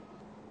virus?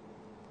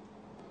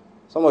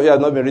 Some of you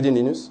have not been reading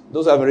the news.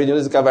 Those who have been reading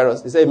Zika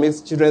virus, they say it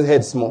makes children's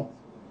heads small.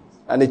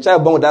 And a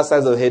child born with that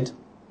size of head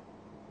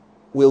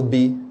will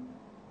be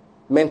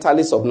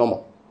mentally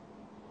subnormal.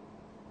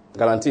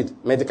 Guaranteed,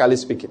 medically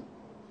speaking.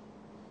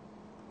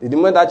 The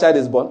moment that child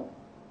is born,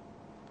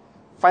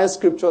 find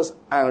scriptures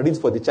and read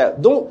for the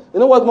child. You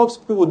know what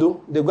most people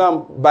do? They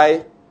go and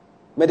buy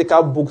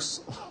medical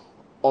books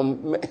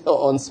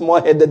on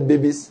small-headed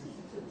babies.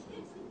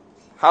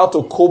 How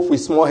to cope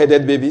with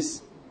small-headed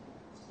babies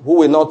who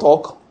will not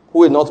talk, who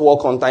will not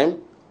walk on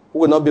time, who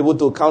will not be able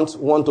to count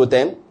 1 to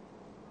 10.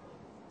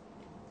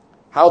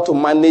 How to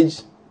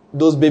manage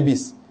those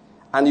babies.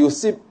 And you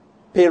see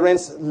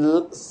parents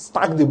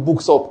stack the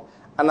books up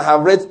and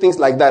have read things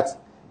like that.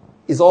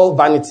 It's all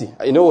vanity.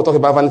 You know, we'll talk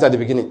about vanity at the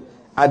beginning.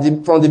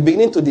 From the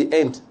beginning to the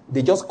end,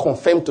 they just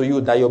confirm to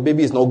you that your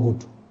baby is not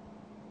good.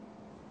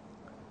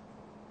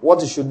 What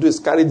you should do is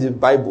carry the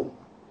Bible,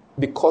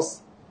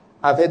 because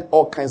I've heard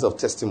all kinds of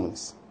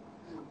testimonies.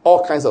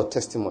 All kinds of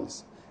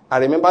testimonies. I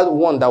remember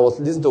one that was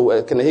listening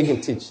to Kenneth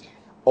Hagin teach.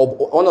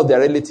 One of their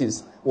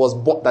relatives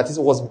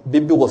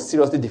baby was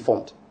seriously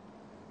deformed.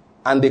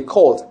 And they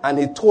called and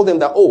he told them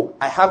that,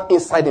 I have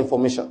inside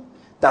information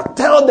that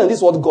tell them this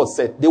is what God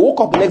said. They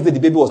woke up the next day, the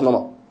baby was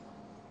normal.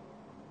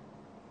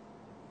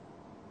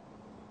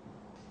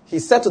 He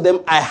said to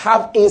them, I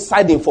have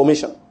inside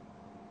information.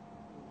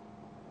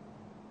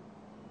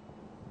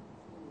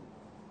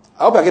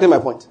 I hope you're getting my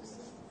point.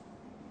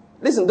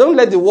 Listen, don't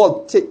let the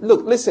world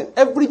look, listen,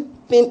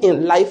 everything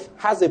in life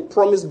has a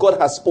promise God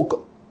has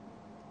spoken.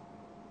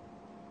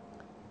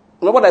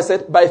 Remember what I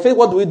said? By faith,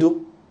 what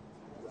do?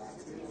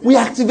 We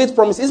activate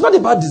promises. It's not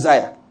about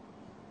desire.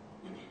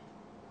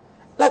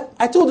 Like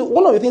I told you,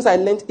 one of the things I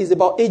learned is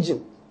about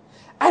aging.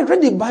 I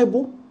read the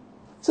Bible.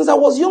 Since I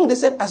was young, they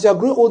said, as you are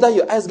growing older,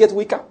 your eyes get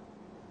weaker.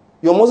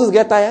 Your muscles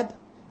get tired.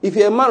 If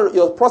you're a man,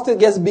 your prostate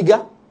gets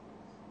bigger.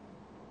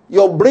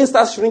 Your brain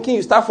starts shrinking,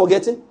 you start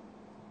forgetting.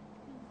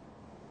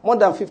 More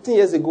than 15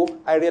 years ago,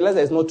 I realized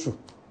that it's not true.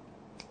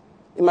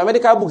 In my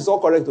medical book, it's all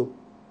correct though.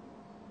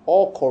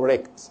 All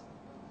correct.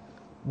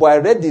 But I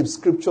read the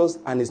scriptures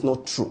and it's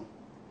not true.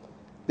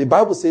 The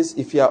Bible says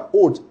if you are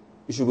old,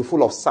 you should be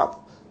full of sap.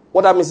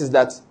 What that means is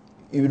that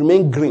you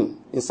remain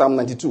green in Psalm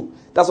 92.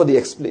 That's what they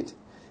explained.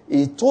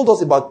 He told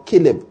us about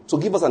Caleb to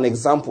give us an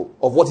example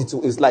of what it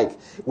is like.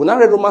 We now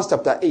read Romans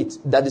chapter 8,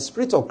 that the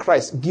Spirit of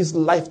Christ gives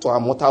life to our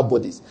mortal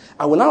bodies.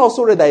 And we now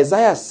also read that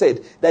Isaiah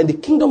said that in the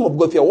kingdom of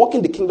God, if you are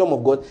walking the kingdom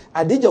of God,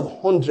 at the age of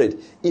 100,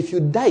 if you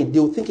died, they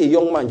will think a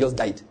young man just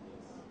died.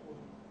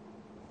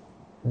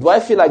 Do I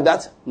feel like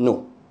that?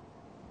 No.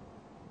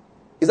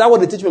 Is that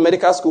what they teach me in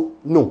medical school?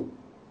 No.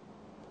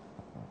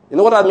 You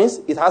know what that means?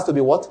 It has to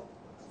be what?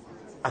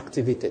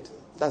 Activated.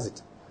 That's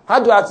it. How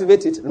do I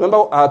activate it? Remember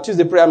our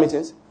Tuesday prayer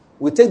meetings?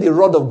 We take the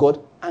rod of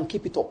God and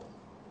keep it up.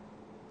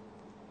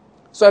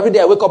 So every day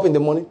I wake up in the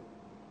morning.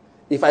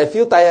 If I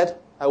feel tired,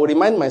 I will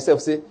remind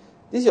myself, say,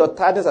 this is your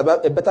tiredness,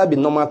 it better be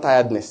normal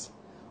tiredness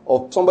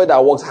of somebody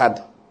that works hard.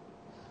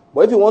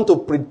 But if you want to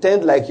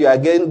pretend like you are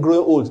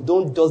growing old,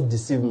 don't just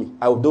deceive me.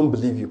 I don't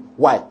believe you.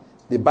 Why?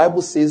 The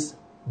Bible says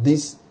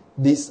this,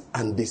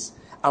 and this.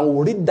 And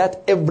we'll read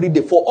that every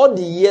day. For all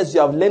the years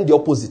you have learned the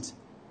opposite,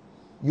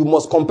 you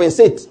must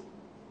compensate.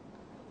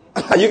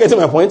 Are you getting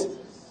my point?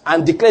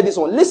 And declare this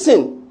one.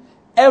 Listen,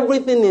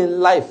 everything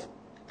in life,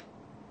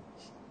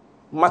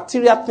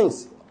 material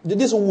things,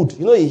 this wood,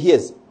 you know it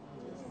hears.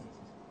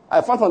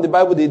 I found from the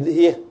Bible they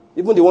hear,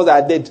 even the ones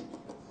that are dead.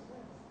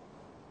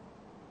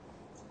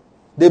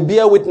 They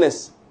bear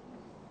witness.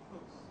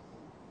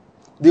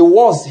 The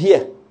walls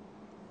hear.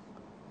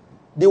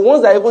 The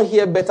ones that even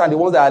hear better are the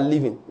ones that are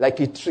living, like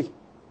a tree.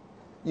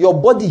 Your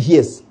body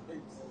hears.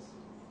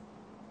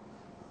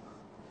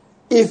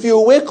 If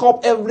you wake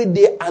up every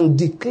day and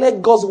declare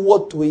God's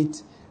word to it,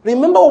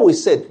 remember what we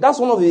said. That's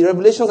one of the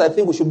revelations I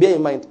think we should bear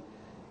in mind.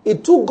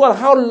 It took God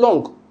how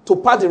long to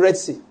part the Red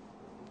Sea?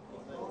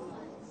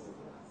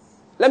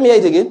 Let me hear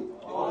it again.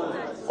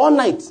 All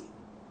night.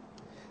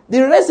 The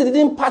Red Sea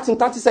didn't part in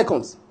 30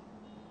 seconds.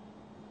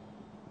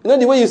 You know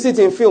the way you see it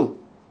in film?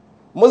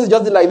 Moses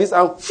just did like this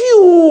and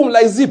phew,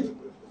 like zip.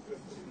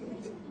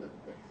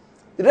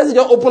 The Red Sea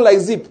just opened like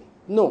zip.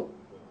 No.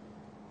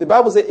 The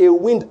Bible says a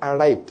wind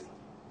arrived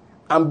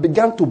and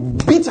began to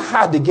beat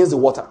hard against the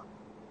water.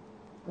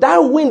 That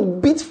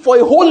wind beat for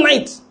a whole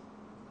night.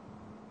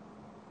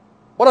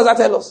 What does that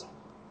tell us?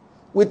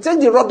 We take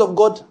the rod of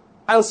God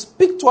and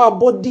speak to our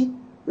body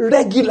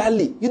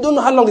regularly. You don't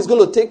know how long it's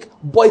going to take,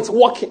 but it's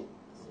working.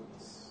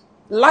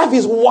 Life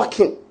is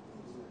working.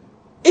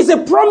 It's a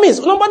promise.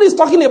 Nobody's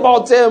talking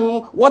about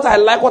what I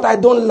like, what I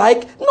don't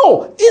like.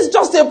 No, it's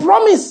just a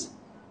promise.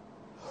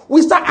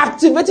 We start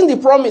activating the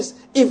promise.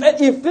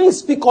 If things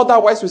speak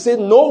otherwise, we say,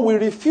 no, we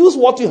refuse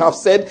what you have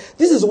said.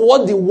 This is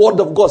what the word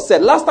of God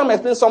said. Last time I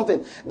explained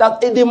something,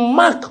 that the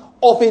mark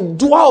of a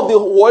doer of the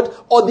word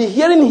or the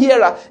hearing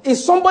hearer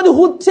is somebody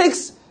who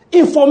takes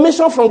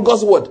information from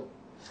God's word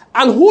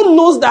and who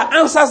knows that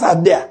answers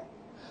are there.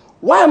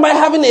 Why am I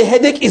having a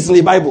headache? It's in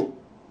the Bible.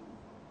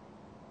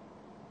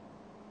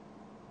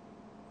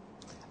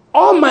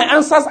 All my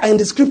answers are in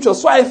the scripture,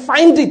 so I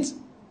find it.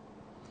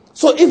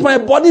 So if my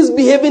body is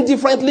behaving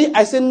differently,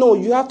 I say, no,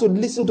 you have to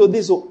listen to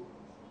this. So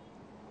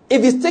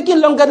if it's taking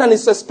longer than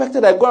it's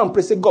expected, I go and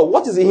pray, say, God,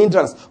 what is the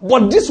hindrance?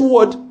 But this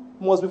word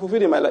must be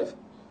fulfilled in my life.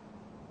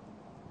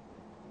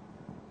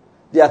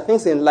 There are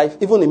things in life,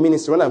 even in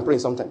ministry, when I'm praying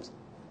sometimes.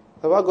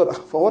 About God,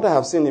 for what I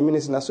have seen in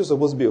ministry, that's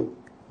supposed to be.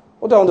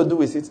 What I want to do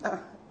with it,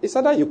 it's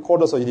either you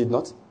called us or you did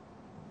not.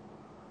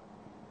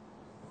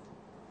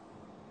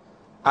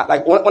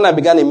 Like when I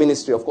began in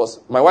ministry, of course,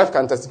 my wife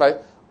can testify,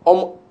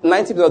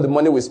 90% of the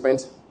money we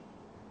spent,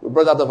 we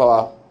brought out of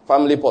our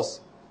family purse.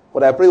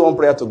 But I prayed one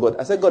prayer to God.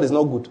 I said, God is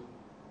not good.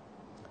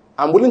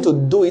 I'm willing to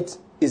do it,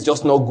 it's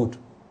just not good.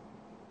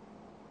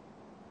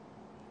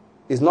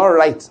 It's not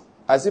right.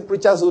 I see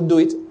preachers who do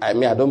it, I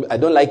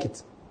don't like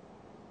it.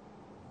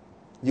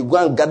 You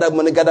go and gather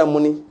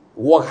money,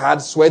 work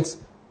hard, sweat,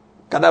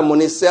 gather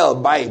money, sell,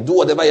 buy, do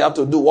whatever you have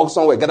to do, work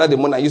somewhere, gather the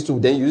money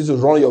then you used to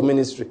run your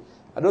ministry.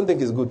 I don't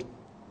think it's good.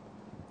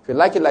 If you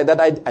like it like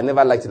that, I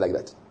never liked it like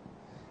that.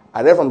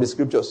 I read from the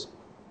scriptures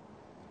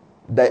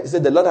that it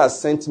said the Lord has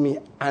sent me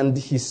and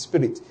his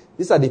spirit.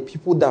 These are the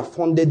people that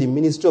funded the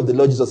ministry of the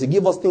Lord Jesus. He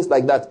gave us things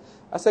like that.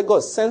 I said,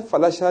 God, send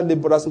financial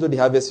laborers into the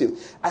harvest field.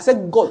 I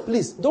said, God,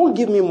 please, don't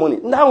give me money.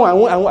 Now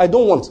I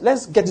don't want.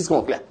 Let's get this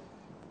one clear.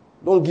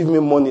 Don't give me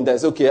money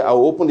that's okay, I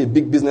will open a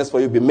big business for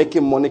you, be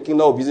making money,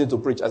 kingdom will be using to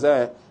preach. I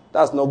said,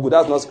 that's not good,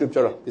 that's not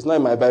scriptural. It's not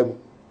in my Bible.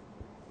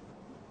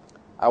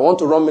 I want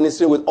to run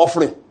ministry with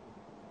offering.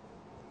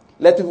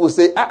 Let people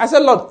say, I said,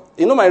 Lord,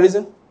 you know my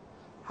reason?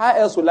 How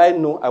else will I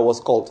know I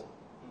was called?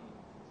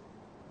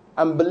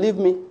 And believe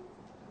me,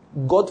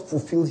 God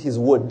fulfilled his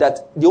word that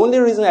the only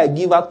reason I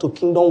give out to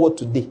kingdom word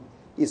today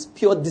is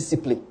pure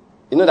discipline.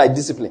 You know that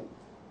discipline?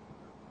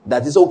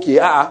 That is okay.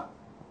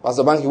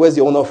 Pastor Banky, where's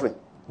your own offering?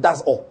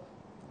 That's all.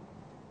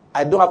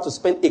 I don't have to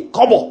spend a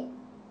kobo.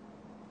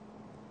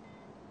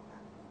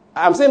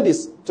 I'm saying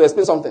this to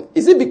explain something.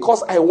 Is it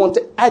because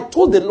I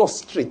told the Lord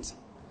straight,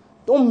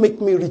 don't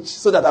make me rich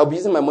so that I'll be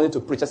using my money to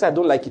preach. I said, I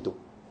don't like it though.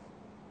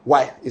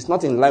 Why? It's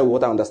not in line with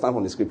what I understand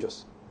from the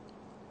scriptures.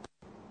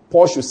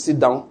 Paul should sit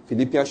down.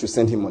 Philippians should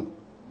send him money.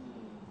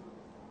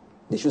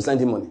 They should send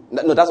him money.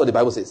 No, that's what the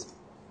Bible says.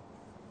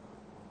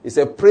 It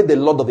said, pray the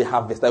Lord of the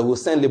harvest that will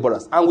send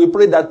laborers. And we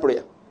prayed that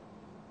prayer.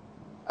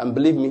 And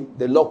believe me,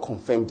 the Lord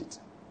confirmed it.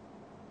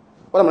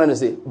 What am I trying to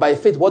say? By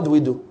faith, what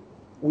do?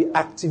 We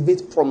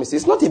activate promises.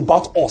 It's not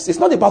about us. It's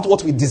not about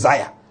what we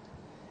desire.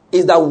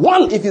 It's that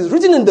one, if it's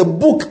written in the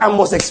book, I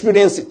must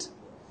experience it.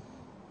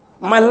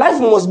 My life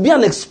must be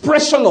an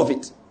expression of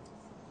it.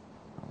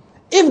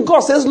 If God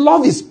says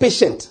love is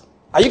patient,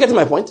 are you getting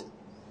my point?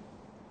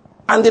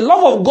 And the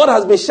love of God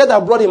has been shed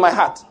abroad in my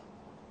heart.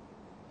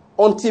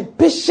 Until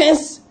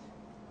patience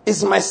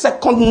is my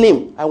second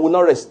name, I will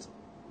not rest.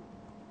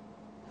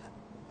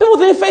 People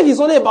think faith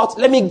is only about,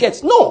 let me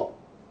get. No.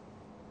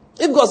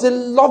 If God says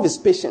love is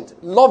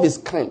patient, love is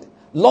kind,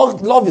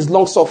 love is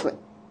long-suffering,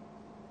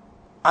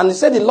 and he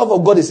said the love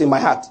of God is in my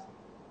heart,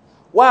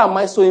 why am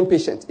I so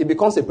impatient? It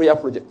becomes a prayer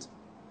project.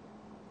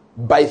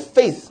 By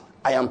faith,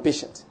 I am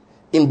patient.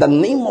 In the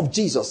name of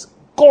Jesus,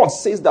 God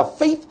says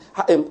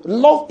that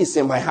love is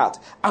in my heart,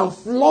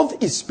 and love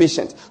is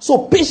patient.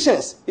 So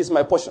patience is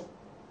my portion.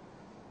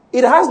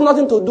 It has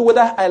nothing to do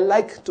whether I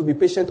like to be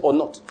patient or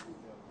not.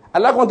 I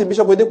like what the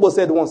Bishop Oyedepo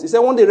said once. He said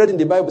one day read in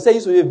the Bible, he said he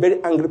used to be a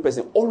very angry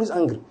person, always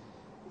angry.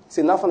 He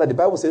said now found that the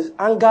Bible says,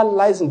 anger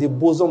lies in the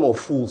bosom of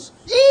fools.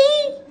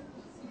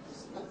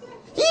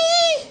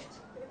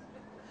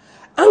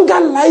 Anger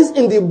lies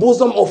in the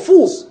bosom of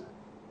fools.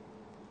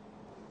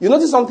 You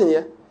notice something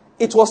here?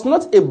 It was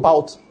not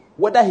about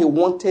whether he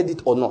wanted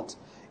it or not.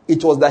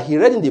 It was that he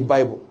read in the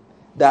Bible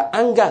that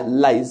anger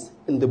lies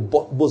in the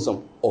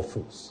bosom of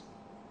fools.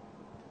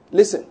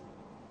 Listen,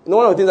 you know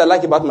one of the things I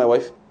like about my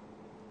wife?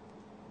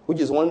 Which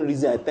is one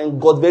reason I thank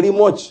God very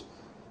much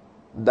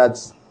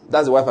that's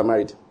the wife I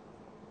married.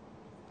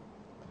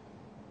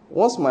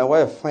 Once my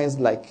wife finds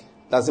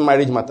that's a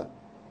marriage matter,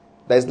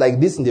 that is like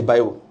this in the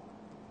Bible,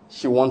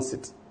 she wants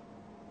it.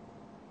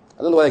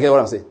 I don't know whether you get what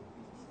I'm saying.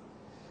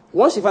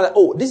 Once she finds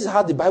out, this is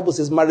how the Bible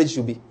says marriage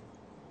should be,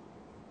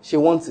 she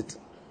wants it.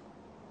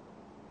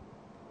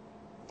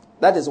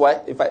 That is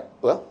why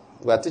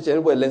we are teaching,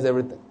 everybody learns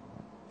everything.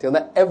 Till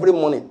that every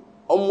morning,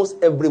 almost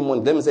every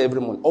morning, let me say every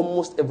morning,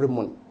 almost every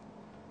morning,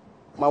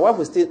 my wife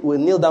will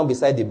kneel down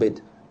beside the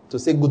bed to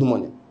say good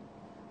morning.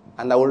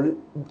 And I will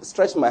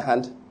stretch my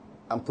hand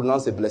and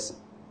pronounce a blessing.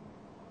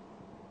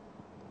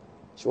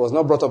 She was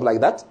not brought up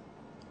like that.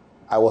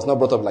 I was not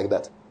brought up like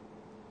that.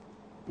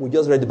 We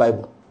just read the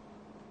Bible.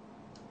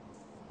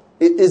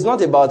 It's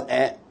not about,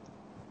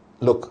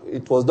 look,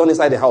 it was done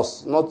inside the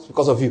house, not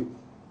because of you.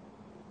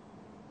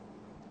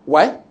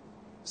 Why?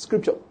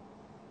 Scripture.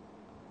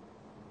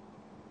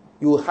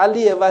 You will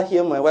hardly ever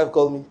hear my wife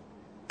call me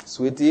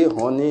sweetie,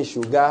 honey,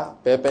 sugar,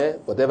 pepper,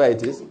 whatever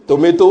it is.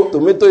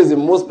 Tomato is the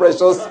most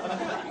precious.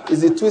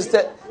 Is it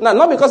twisted? No,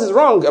 not because it's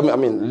wrong. I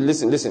mean,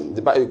 listen.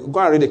 Go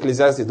and read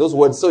Ecclesiastes. Those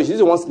words. So she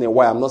uses once in a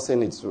while. I'm not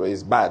saying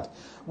it's bad.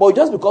 But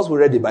just because we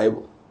read the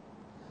Bible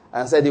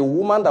and said the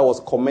woman that was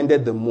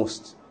commended the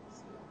most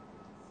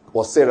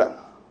was Sarah.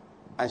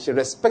 And she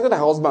respected her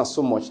husband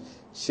so much,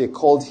 she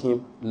called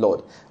him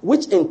Lord.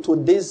 Which in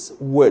today's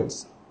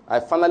words, I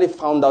finally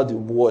found out the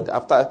word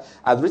after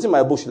I'd written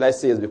my book, should I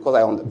say it, before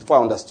I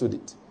understood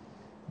it.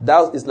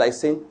 That is like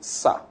saying,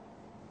 sir.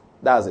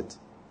 That's it.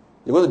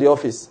 You go to the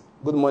office,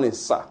 good morning,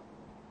 sir.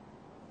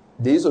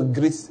 They used to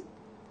greet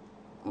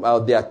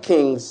their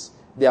kings,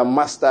 their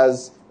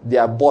masters,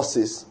 their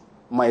bosses,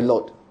 my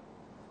Lord.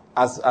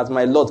 As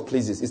my Lord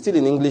pleases. It's still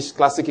in English,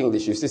 classic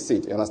English, you still see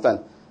it, you understand?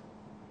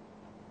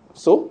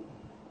 So,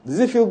 does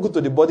it feel good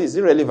to the body? It's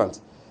irrelevant.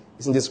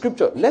 It's in the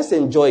scripture. Let's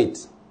enjoy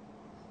it.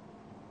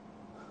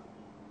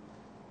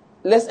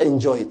 Let's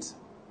enjoy it.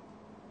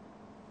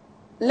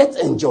 Let's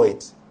enjoy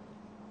it.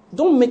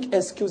 Don't make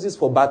excuses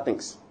for bad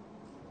things.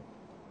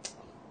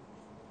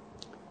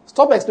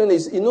 Stop explaining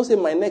this. You know, say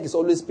my neck is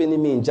always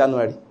paining me in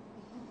January.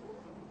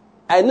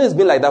 I know it's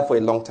been like that for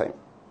a long time.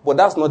 But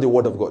that's not the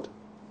word of God.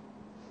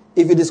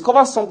 If you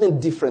discover something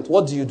different,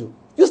 what do?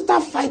 You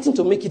start fighting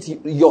to make it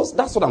yours.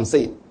 That's what I'm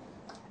saying.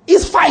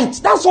 It's fight.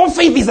 That's what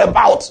faith is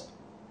about.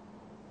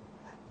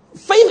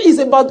 Faith is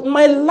about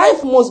my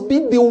life must be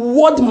the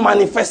word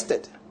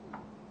manifested.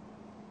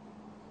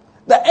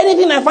 That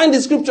anything I find in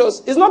the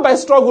scriptures is not by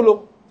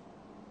struggle.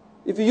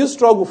 If you use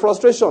struggle,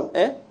 frustration,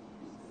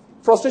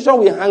 frustration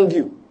will hang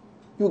you.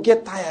 You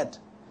get tired.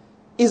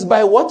 It's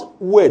by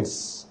what?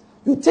 Words.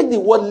 You take the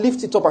word,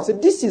 lift it up and say,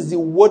 this is the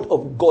word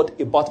of God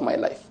about my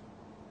life.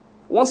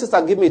 One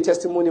sister gave me a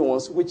testimony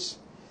once, which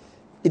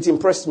it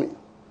impressed me.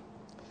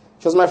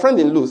 She was my friend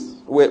in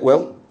Luth.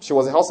 Well, she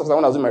was a house officer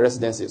when I was in my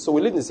residency. So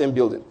we lived in the same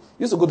building.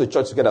 We used to go to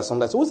church together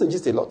sometimes. So we used to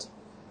gist a lot.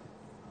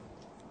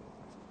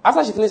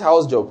 After she finished her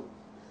house job,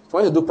 she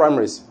went to do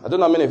primaries. I don't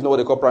know how many of you know what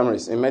they call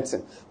primaries in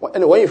medicine.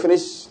 Anyway,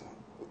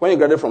 when you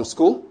graduate from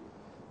school,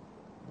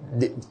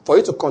 for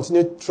you to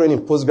continue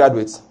training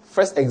postgraduates,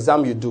 first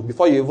exam you do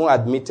before you even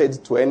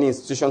admitted to any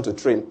institution to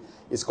train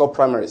is called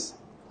primaries.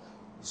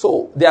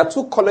 So there are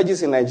two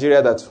colleges in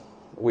Nigeria that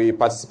we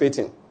participate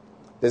in.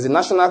 There's the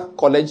National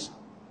College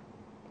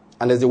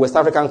and there's the West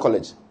African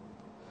College.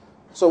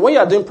 So when you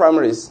are doing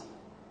primaries,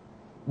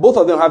 both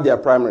of them have their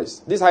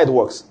primaries. This is how it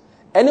works.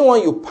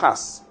 Anyone you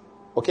pass,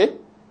 okay,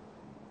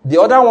 the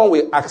other one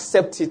will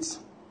accept it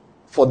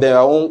for their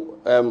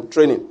own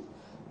training.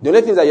 The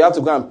only thing is that you have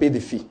to go and pay the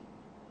fee.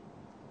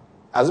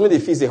 Assuming the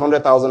fee is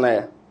 100,000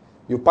 naira.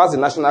 You pass the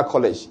National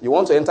College. You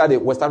want to enter the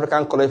West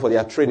African College for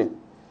their training.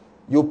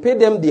 You pay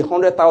them the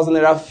 100,000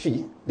 naira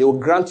fee. They will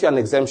grant you an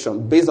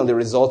exemption based on the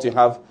result you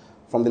have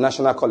from the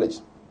National College.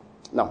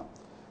 Now,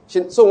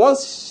 so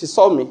once she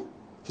saw me,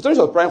 she told me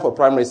she was praying for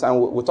primaries,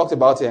 and we talked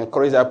about it,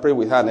 encouraged her, prayed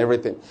with her and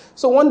everything.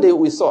 So one day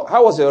we saw,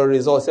 how was your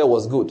result? She said it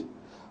was good.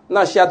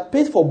 Now, she had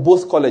paid for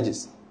both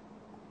colleges.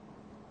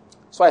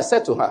 So I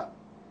said to her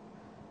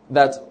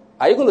that,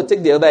 are you going to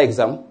take the other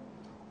exam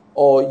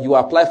or you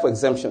apply for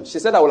exemption? She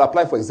said, I will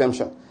apply for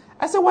exemption.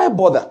 I said, why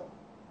bother?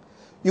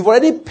 You've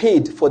already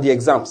paid for the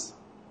exams.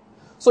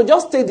 So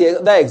just take the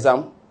other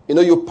exam.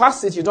 You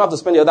pass it, you don't have to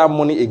spend the other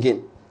money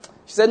again.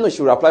 She said, no,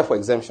 she will apply for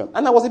exemption.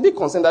 And I was a bit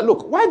concerned that,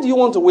 look, why do you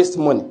want to waste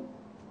money?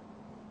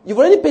 You've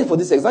already paid for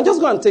this exam.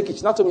 Just go and take it.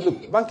 She now told me,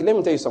 look, Banky, let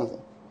me tell you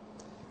something.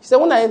 She said,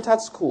 when I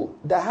entered school,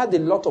 I had a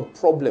lot of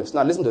problems.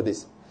 Now, listen to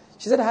this.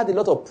 She said, I had a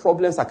lot of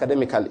problems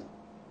academically.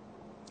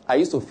 I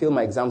used to fail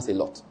my exams a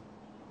lot.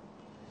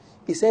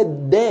 He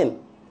said, then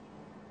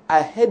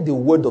I heard the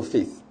word of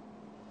faith.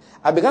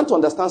 I began to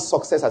understand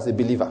success as a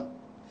believer.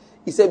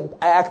 He said,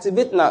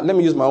 let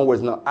me use my own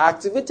words now. I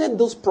activated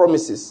those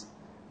promises.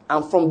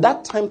 And from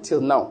that time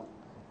till now,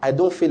 I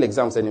don't fail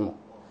exams anymore.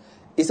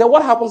 He said,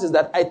 what happens is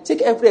that I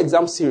take every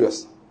exam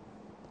serious.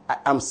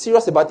 I'm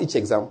serious about each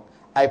exam.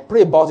 I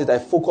pray about it. I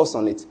focus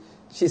on it.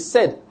 She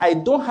said, I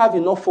don't have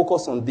enough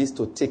focus on this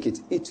to take it.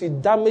 It will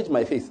damage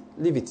my faith.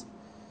 Leave it.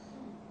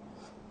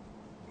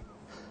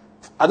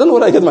 I don't know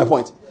whether I get my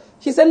point.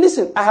 She said,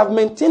 listen, I have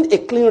maintained a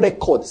clean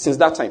record since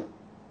that time.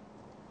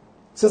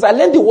 Since I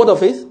learned the word of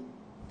faith,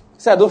 she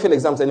said, I don't fail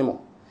exams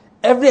anymore.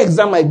 Every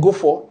exam I go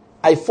for,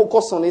 I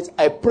focus on it.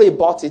 I pray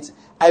about it.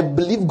 I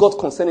believe God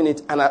concerning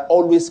it, and I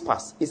always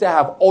pass. He said, I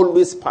have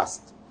always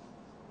passed.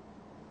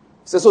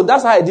 He said, so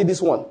that's how I did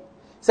this one. He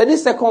said,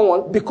 this second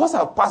one, because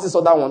I've passed this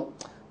other one,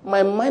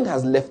 my mind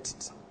has left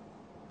it.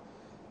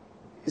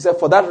 He said,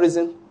 for that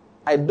reason,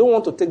 I don't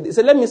want to take this. He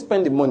said, let me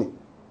spend the money.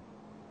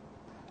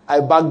 I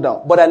backed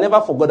down. But I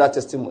never forgot that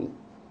testimony.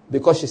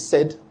 Because she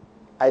said,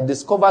 I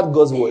discovered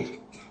God's word.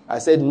 I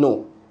said,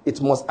 no,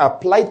 it must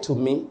apply to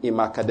me in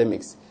my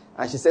academics.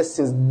 And she said,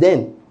 since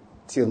then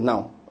till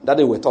now, that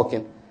day we're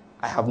talking,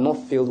 I have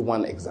not failed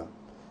one exam.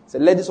 So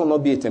let this one not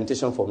be a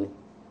temptation for me.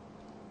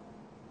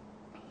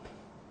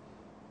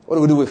 What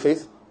do we do with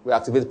faith? We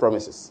activate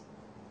promises.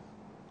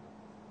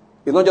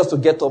 It's not just to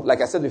get up,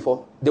 like I said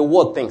before, the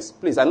word thinks.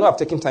 Please, I know I've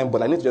taken time,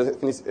 but I need to just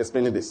finish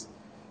explaining this.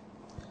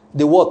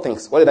 The word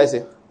thinks. What did I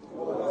say?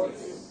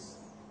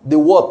 The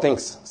word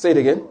thinks. Say it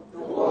again.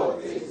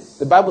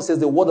 The Bible says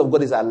the word of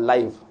God is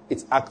alive.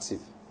 It's active.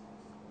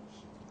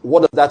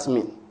 What does that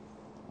mean?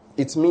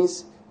 It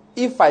means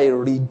if I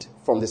read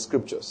from the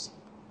scriptures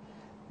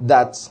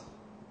that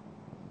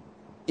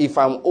if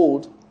I'm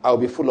old, I will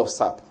be full of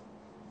sap.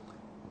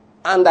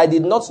 And I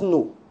did not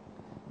know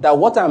that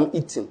what I'm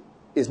eating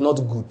is not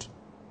good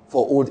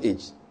for old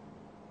age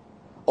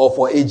or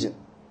for aging.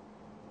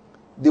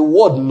 The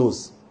word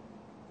knows.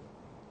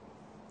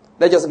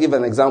 Let's just give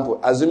an example.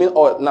 Assuming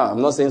oil, now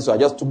I'm not saying so, I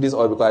just took this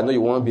oil because I know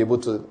you won't be able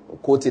to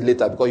quote it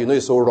later because you know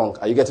it's so wrong.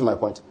 Are you getting my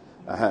point?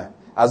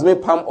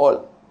 Assuming palm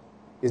oil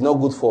is not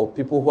good for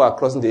people who are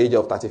crossing the age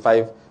of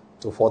 35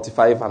 to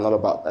 45 and all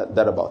about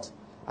that about.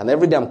 And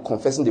every day I'm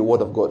confessing the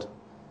word of God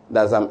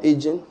that as I'm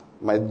aging,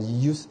 my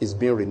youth is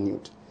being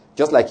renewed.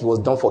 Just like it was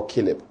done for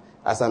Caleb.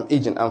 As I'm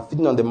aging, I'm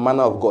feeding on the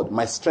manna of God.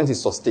 My strength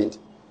is sustained.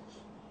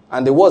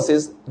 And the word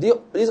says,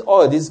 this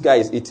oil this guy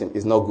is eating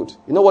is not good.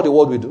 You know what the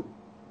word will do?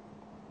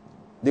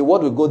 The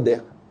word will go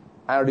there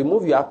and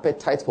remove your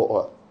appetite for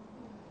oil.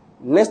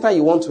 Next time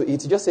you want to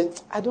eat, you just say,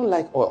 I don't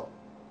like oil.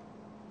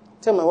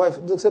 Tell my wife,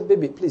 say,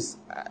 baby, please,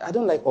 I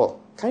don't like oil.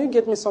 Can you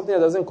get me something that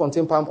doesn't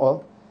contain palm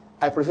oil?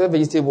 I prefer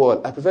vegetable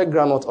oil. I prefer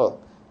groundnut oil.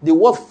 The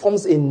word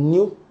forms a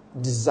new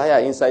desire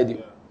inside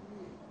you.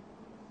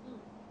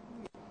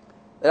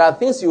 There are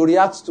things you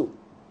react to.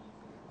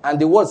 And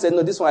the word said,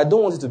 no, this one, I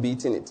don't want you to be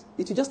eating it.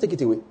 It will just take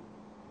it away.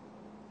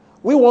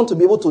 We want to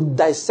be able to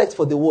dissect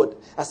for the word.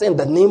 I say in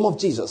the name of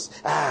Jesus.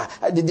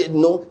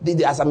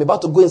 As I'm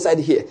about to go inside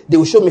here, they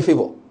will show me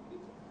favor.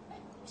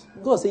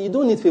 God said, you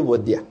don't need favor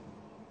there.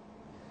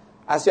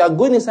 As you are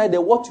going inside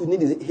there, what you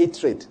need is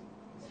hatred.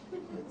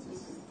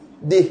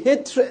 The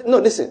hatred, no,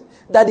 listen.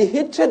 That the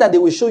hatred that they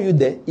will show you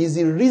there is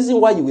the reason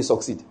why you will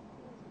succeed.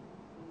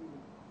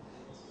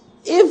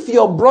 If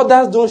your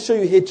brothers don't show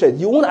you hatred,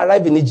 you won't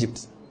arrive in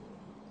Egypt.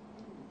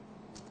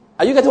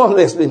 Are you getting what I'm going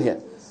to explain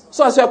here?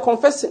 So as you are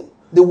confessing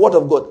the word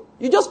of God,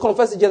 you just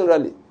confess it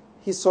generally.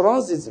 He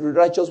surrounds his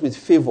righteous with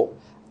favor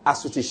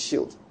as with a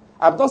shield.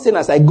 I'm not saying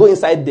as I go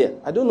inside there.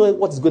 I don't know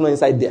what is going on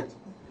inside there.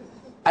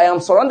 I am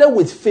surrounded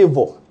with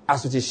favor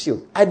as with a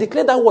shield. I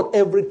declare that word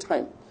every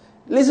time.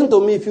 Listen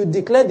to me. If you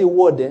declare the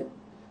word,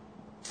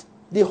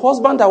 the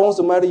husband that wants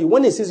to marry you,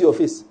 when he sees your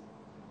face,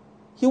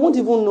 he won't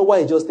even know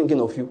why he's just thinking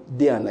of you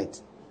day and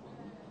night.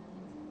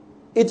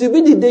 It will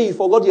be the day you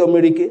forgot your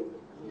miracle.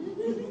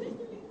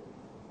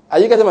 Are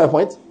you getting my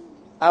point?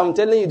 I'm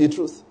telling you the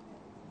truth.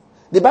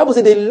 The Bible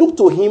said they looked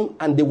to him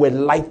and they were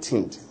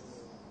lightened.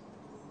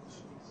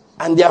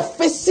 And their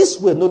faces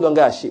were no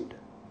longer ashamed.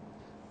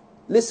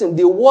 Listen,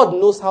 the word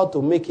knows how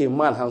to make a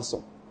man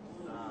handsome.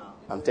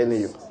 I'm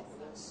telling you.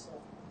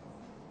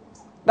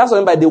 That's what I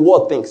mean by the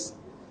word thinks.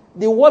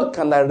 The word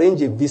can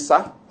arrange a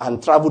visa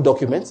and travel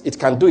documents. It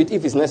can do it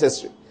if it's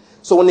necessary.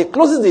 So when it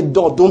closes the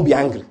door, don't be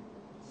angry.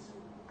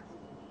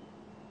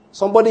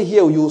 Somebody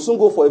here, you will soon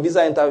go for a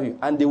visa interview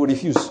and they will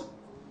refuse.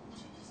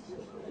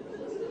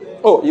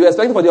 Oh, you're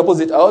expecting for the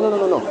opposite? Oh,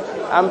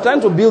 no. I'm trying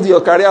to build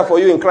your career for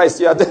you in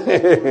Christ.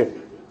 And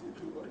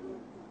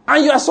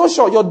you are so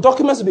sure your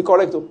documents will be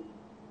correct.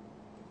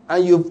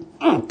 And you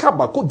on top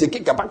of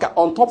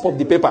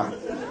the paper.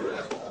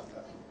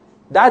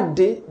 That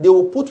day, they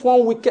will put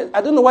one wicked.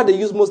 I don't know why they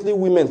use mostly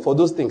women for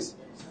those things.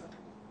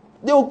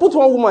 They will put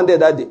one woman there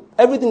that day.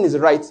 Everything is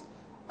right.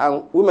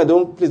 And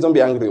women, please don't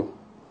be angry.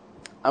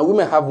 And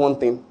women have one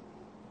thing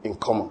in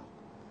common.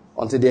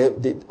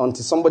 Until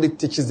somebody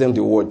teaches them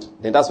the word,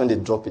 then that's when they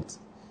drop it.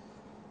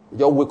 You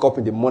just wake up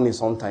in the morning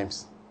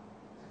sometimes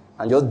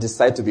and just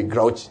decide to be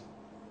grouchy.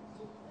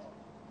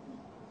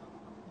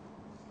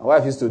 My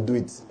wife used to do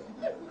it.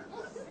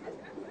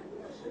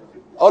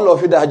 All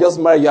of you that are just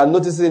married, you are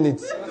noticing it.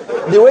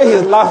 The way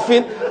he's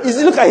laughing,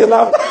 look at his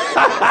laugh.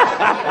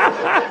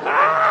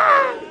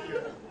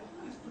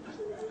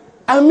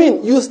 I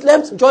mean, you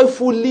slept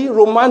joyfully,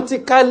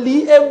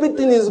 romantically,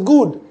 everything is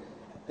good.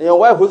 And your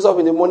wife wakes up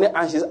in the morning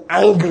and she's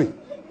angry.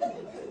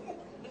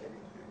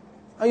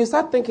 And you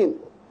start thinking,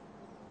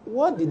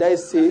 what did I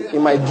say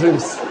in my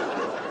dreams?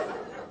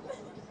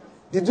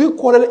 Did we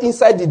quarrel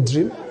inside the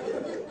dream?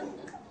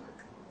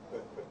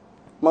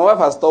 My wife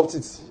has stopped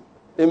it.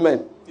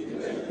 Amen.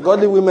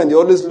 Godly women, they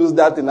always lose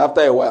that thing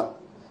after a while.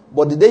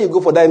 But the day you go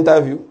for that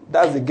interview,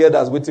 that's the girl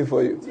that's waiting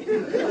for you.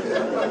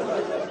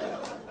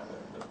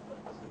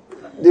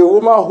 The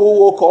woman who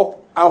woke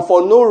up and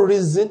for no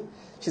reason,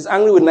 she's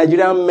angry with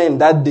Nigerian men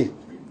that day.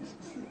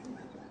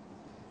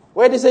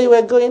 Where did you say you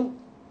were going?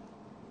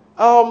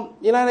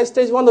 United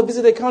States, you want to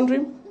visit the country?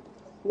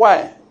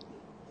 Why?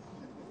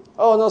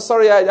 Oh, no,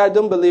 sorry, I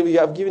don't believe you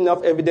have given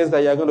enough evidence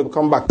that you're going to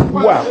come back.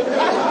 Wow.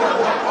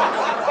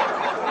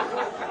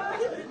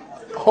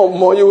 Oh,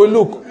 more, you will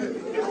look.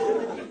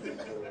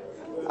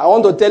 I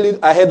want to tell you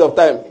ahead of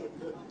time.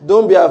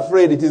 Don't be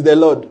afraid, it is the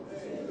Lord.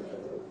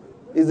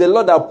 It's the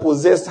Lord that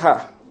possessed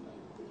her.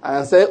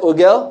 And said, oh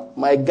girl,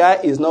 my guy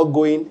is not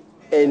going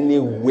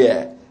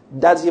anywhere.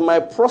 That he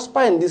might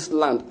prosper in this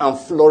land and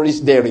flourish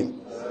therein.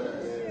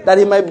 That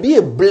he might be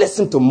a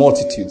blessing to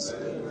multitudes.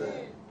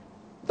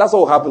 That's what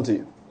will happen to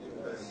you.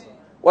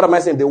 What am I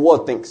saying? The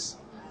word thinks.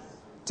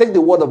 Take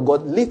the word of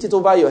God, lift it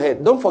over your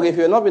head. Don't forget, if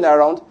you've not been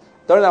around,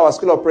 during our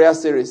School of Prayer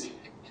series,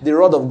 the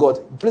Rod of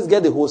God, please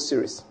get the whole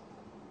series.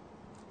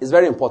 It's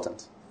very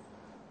important.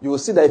 You will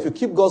see that if you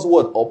keep God's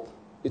word up,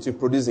 it will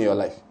produce in your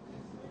life.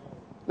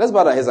 Let's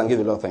bow our heads and give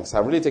the Lord thanks.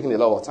 I've really taken a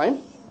lot of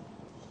time.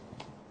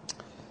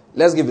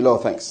 Let's give the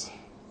Lord thanks.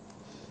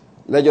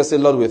 Let's just say,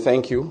 Lord, we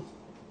thank you.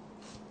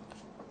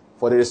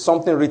 For there is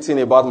something written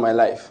about my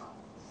life.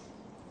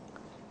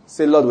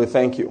 Say, Lord, we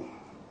thank you.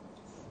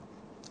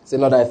 Say,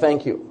 Lord, I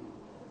thank you.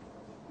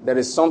 There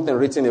is something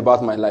written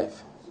about my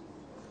life.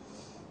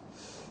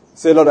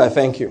 Say, Lord, I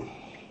thank you.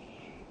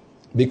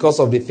 Because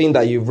of the thing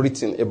that you've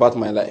written about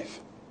my life.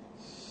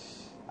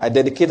 I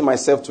dedicate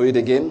myself to it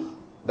again.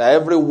 That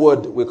every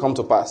word will come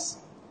to pass.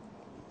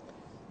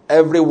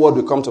 Every word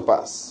will come to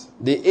pass.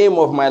 The aim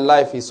of my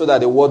life is so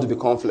that the word will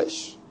become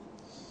flesh.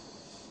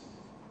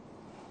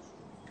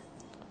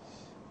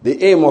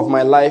 The aim of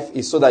my life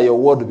is so that your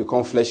word will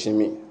become flesh in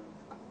me.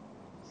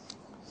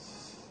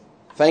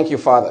 Thank you,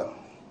 Father.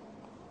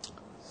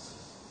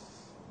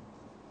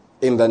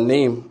 In the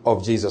name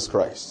of Jesus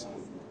Christ.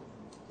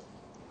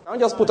 Now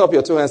just put up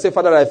your two hands and say,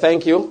 Father, I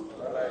thank you.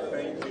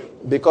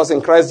 Because in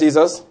Christ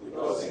Jesus,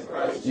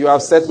 you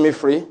have set me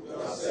free.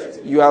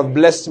 You have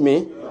blessed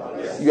me.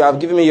 You have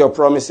given me your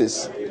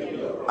promises.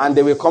 And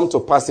they will come to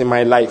pass in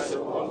my life.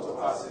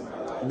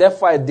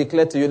 Therefore, I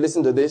declare to you,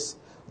 listen to this.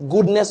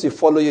 Goodness will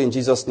follow you in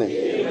Jesus' name.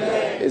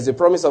 Amen. It's the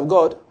promise of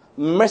God.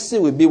 Mercy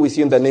will be with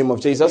you in the name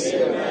of Jesus.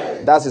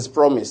 Amen. That's his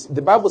promise.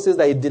 The Bible says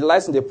that he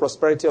delights in the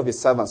prosperity of his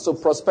servants. So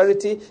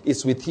prosperity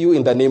is with you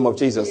in the name of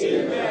Jesus.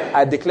 Amen.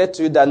 I declare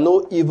to you that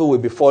no evil will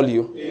befall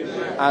you.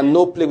 Amen. And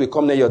no plague will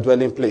come near your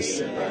dwelling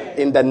place. Amen.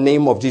 In the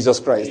name of Jesus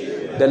Christ.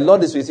 Amen. The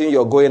Lord is with you in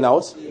your going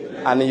out.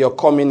 Amen. And in your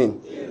coming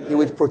in. Amen. He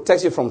will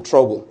protect you from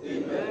trouble.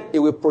 Amen. He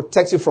will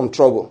protect you from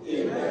trouble.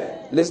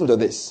 Amen. Listen to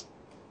this.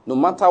 No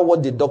matter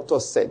what the doctor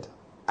said,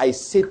 I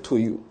say to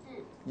you,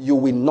 you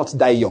will not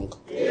die young.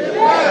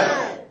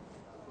 Amen.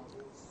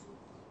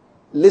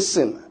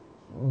 Listen,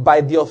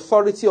 by the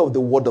authority of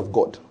the word of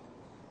God,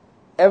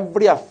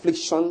 every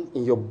affliction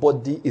in your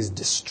body is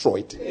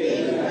destroyed.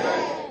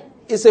 Amen.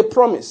 It's a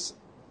promise.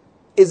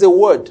 It's a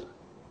word.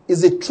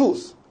 It's a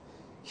truth.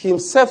 He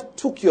himself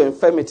took your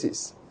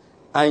infirmities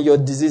and your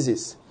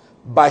diseases.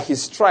 By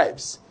his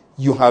stripes,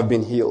 you have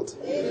been healed.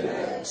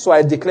 Amen. So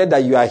I declare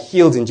that you are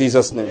healed in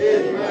Jesus' name.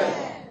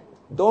 Amen.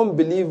 Don't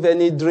believe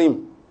any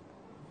dream.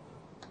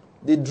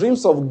 The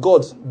dreams of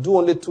God do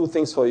only two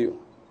things for you.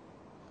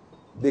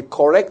 They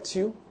correct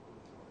you,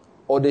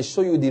 or they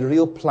show you the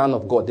real plan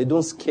of God. They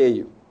don't scare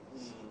you.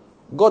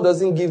 God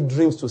doesn't give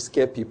dreams to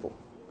scare people.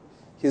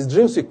 His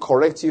dreams will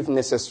correct you if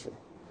necessary.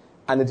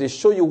 And it will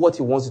show you what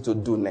he wants you to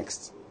do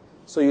next.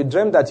 So you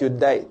dreamed that you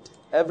died.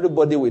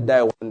 Everybody will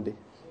die one day.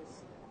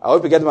 I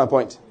hope you get my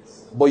point.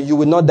 But you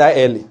will not die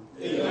early.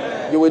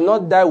 Amen. You will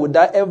not die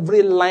without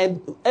every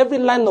line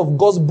of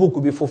God's book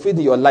will be fulfilled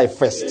in your life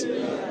first.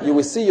 Amen. You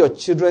will see your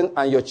children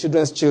and your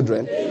children's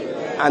children.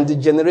 Amen. And the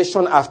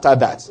generation after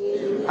that.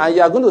 Amen. And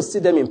you are going to see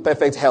them in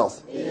perfect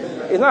health.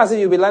 Amen. It's not as if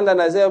you'll be lying down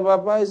and say,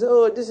 Papa,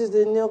 oh, this is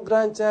the new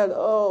grandchild.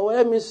 Oh,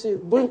 let me see.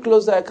 Bring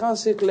closer, I can't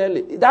see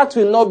clearly. That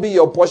will not be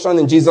your portion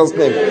in Jesus'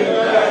 name.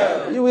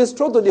 Amen. You will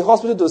stroll to the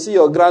hospital to see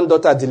your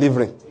granddaughter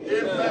delivering.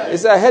 Amen. He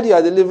said, I heard you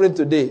are delivering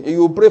today. You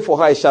will pray for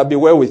her, it shall be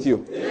well with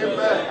you.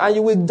 Amen. And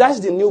you will dash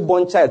the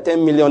newborn child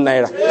 10 million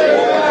naira.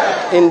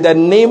 Amen. In the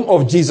name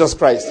of Jesus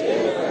Christ.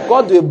 Amen.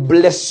 God will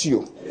bless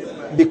you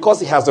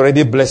because he has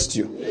already blessed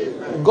you.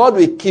 Amen. God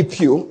will keep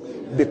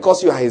you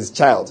because you are his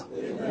child.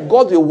 Amen.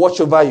 God will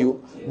watch over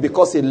you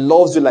because he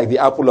loves you like the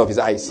apple of his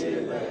eyes.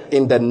 Amen.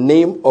 In the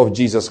name of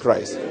Jesus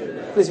Christ.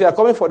 Amen. Please, if you are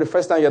coming for the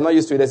first time, you are not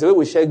used to it. There's a way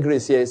we share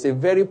grace here. It's a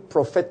very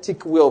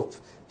prophetic way of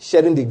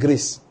sharing the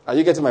grace. Are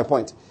you getting my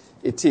point?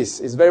 It is.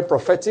 It's very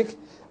prophetic.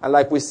 And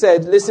like we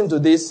said, listen to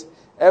this.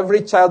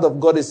 Every child of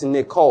God is in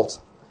a cult.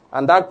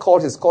 And that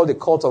cult is called the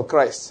cult of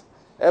Christ.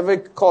 Every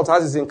cult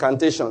has its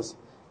incantations.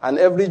 And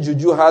every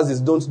juju has its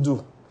don't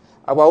do.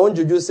 Our own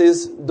juju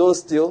says, don't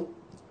steal,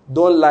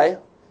 don't lie,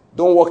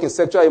 don't walk in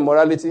sexual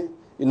immorality.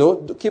 You know,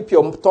 keep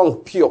your tongue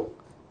pure.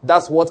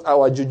 That's what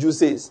our juju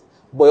says.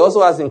 But it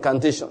also has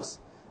incantations.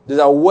 These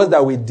are words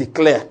that we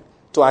declare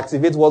to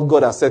activate what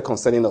God has said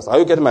concerning us. Are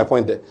you getting my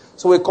point there?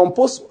 So we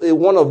compose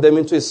one of them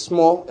into a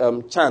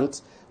small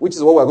chant, which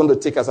is what we're going to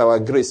take as our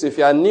grace. So if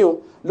you are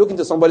new, look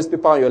into somebody's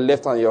paper on your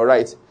left and your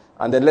right,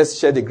 and then let's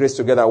share the grace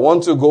together.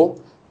 1, 2,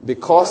 go.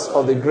 Because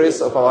of the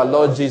grace of our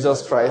Lord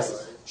Jesus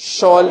Christ,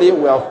 surely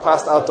we have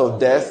passed out of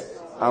death,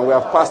 and we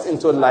have passed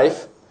into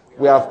life.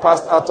 We have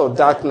passed out of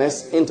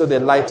darkness into the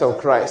light of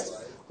Christ.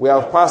 We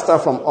have passed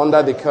out from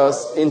under the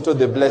curse into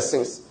the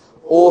blessings.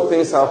 All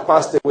things have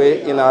passed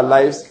away in our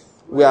lives.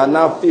 We are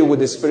now filled with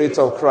the Spirit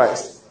of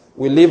Christ.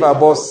 We live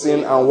above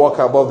sin and walk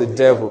above the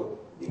devil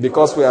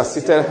because we are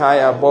seated high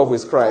above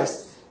with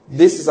Christ.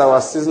 This is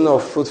our season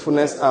of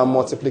fruitfulness and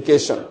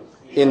multiplication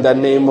in the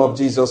name of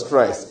Jesus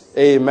Christ.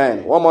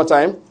 Amen. One more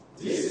time.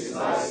 This is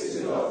my season.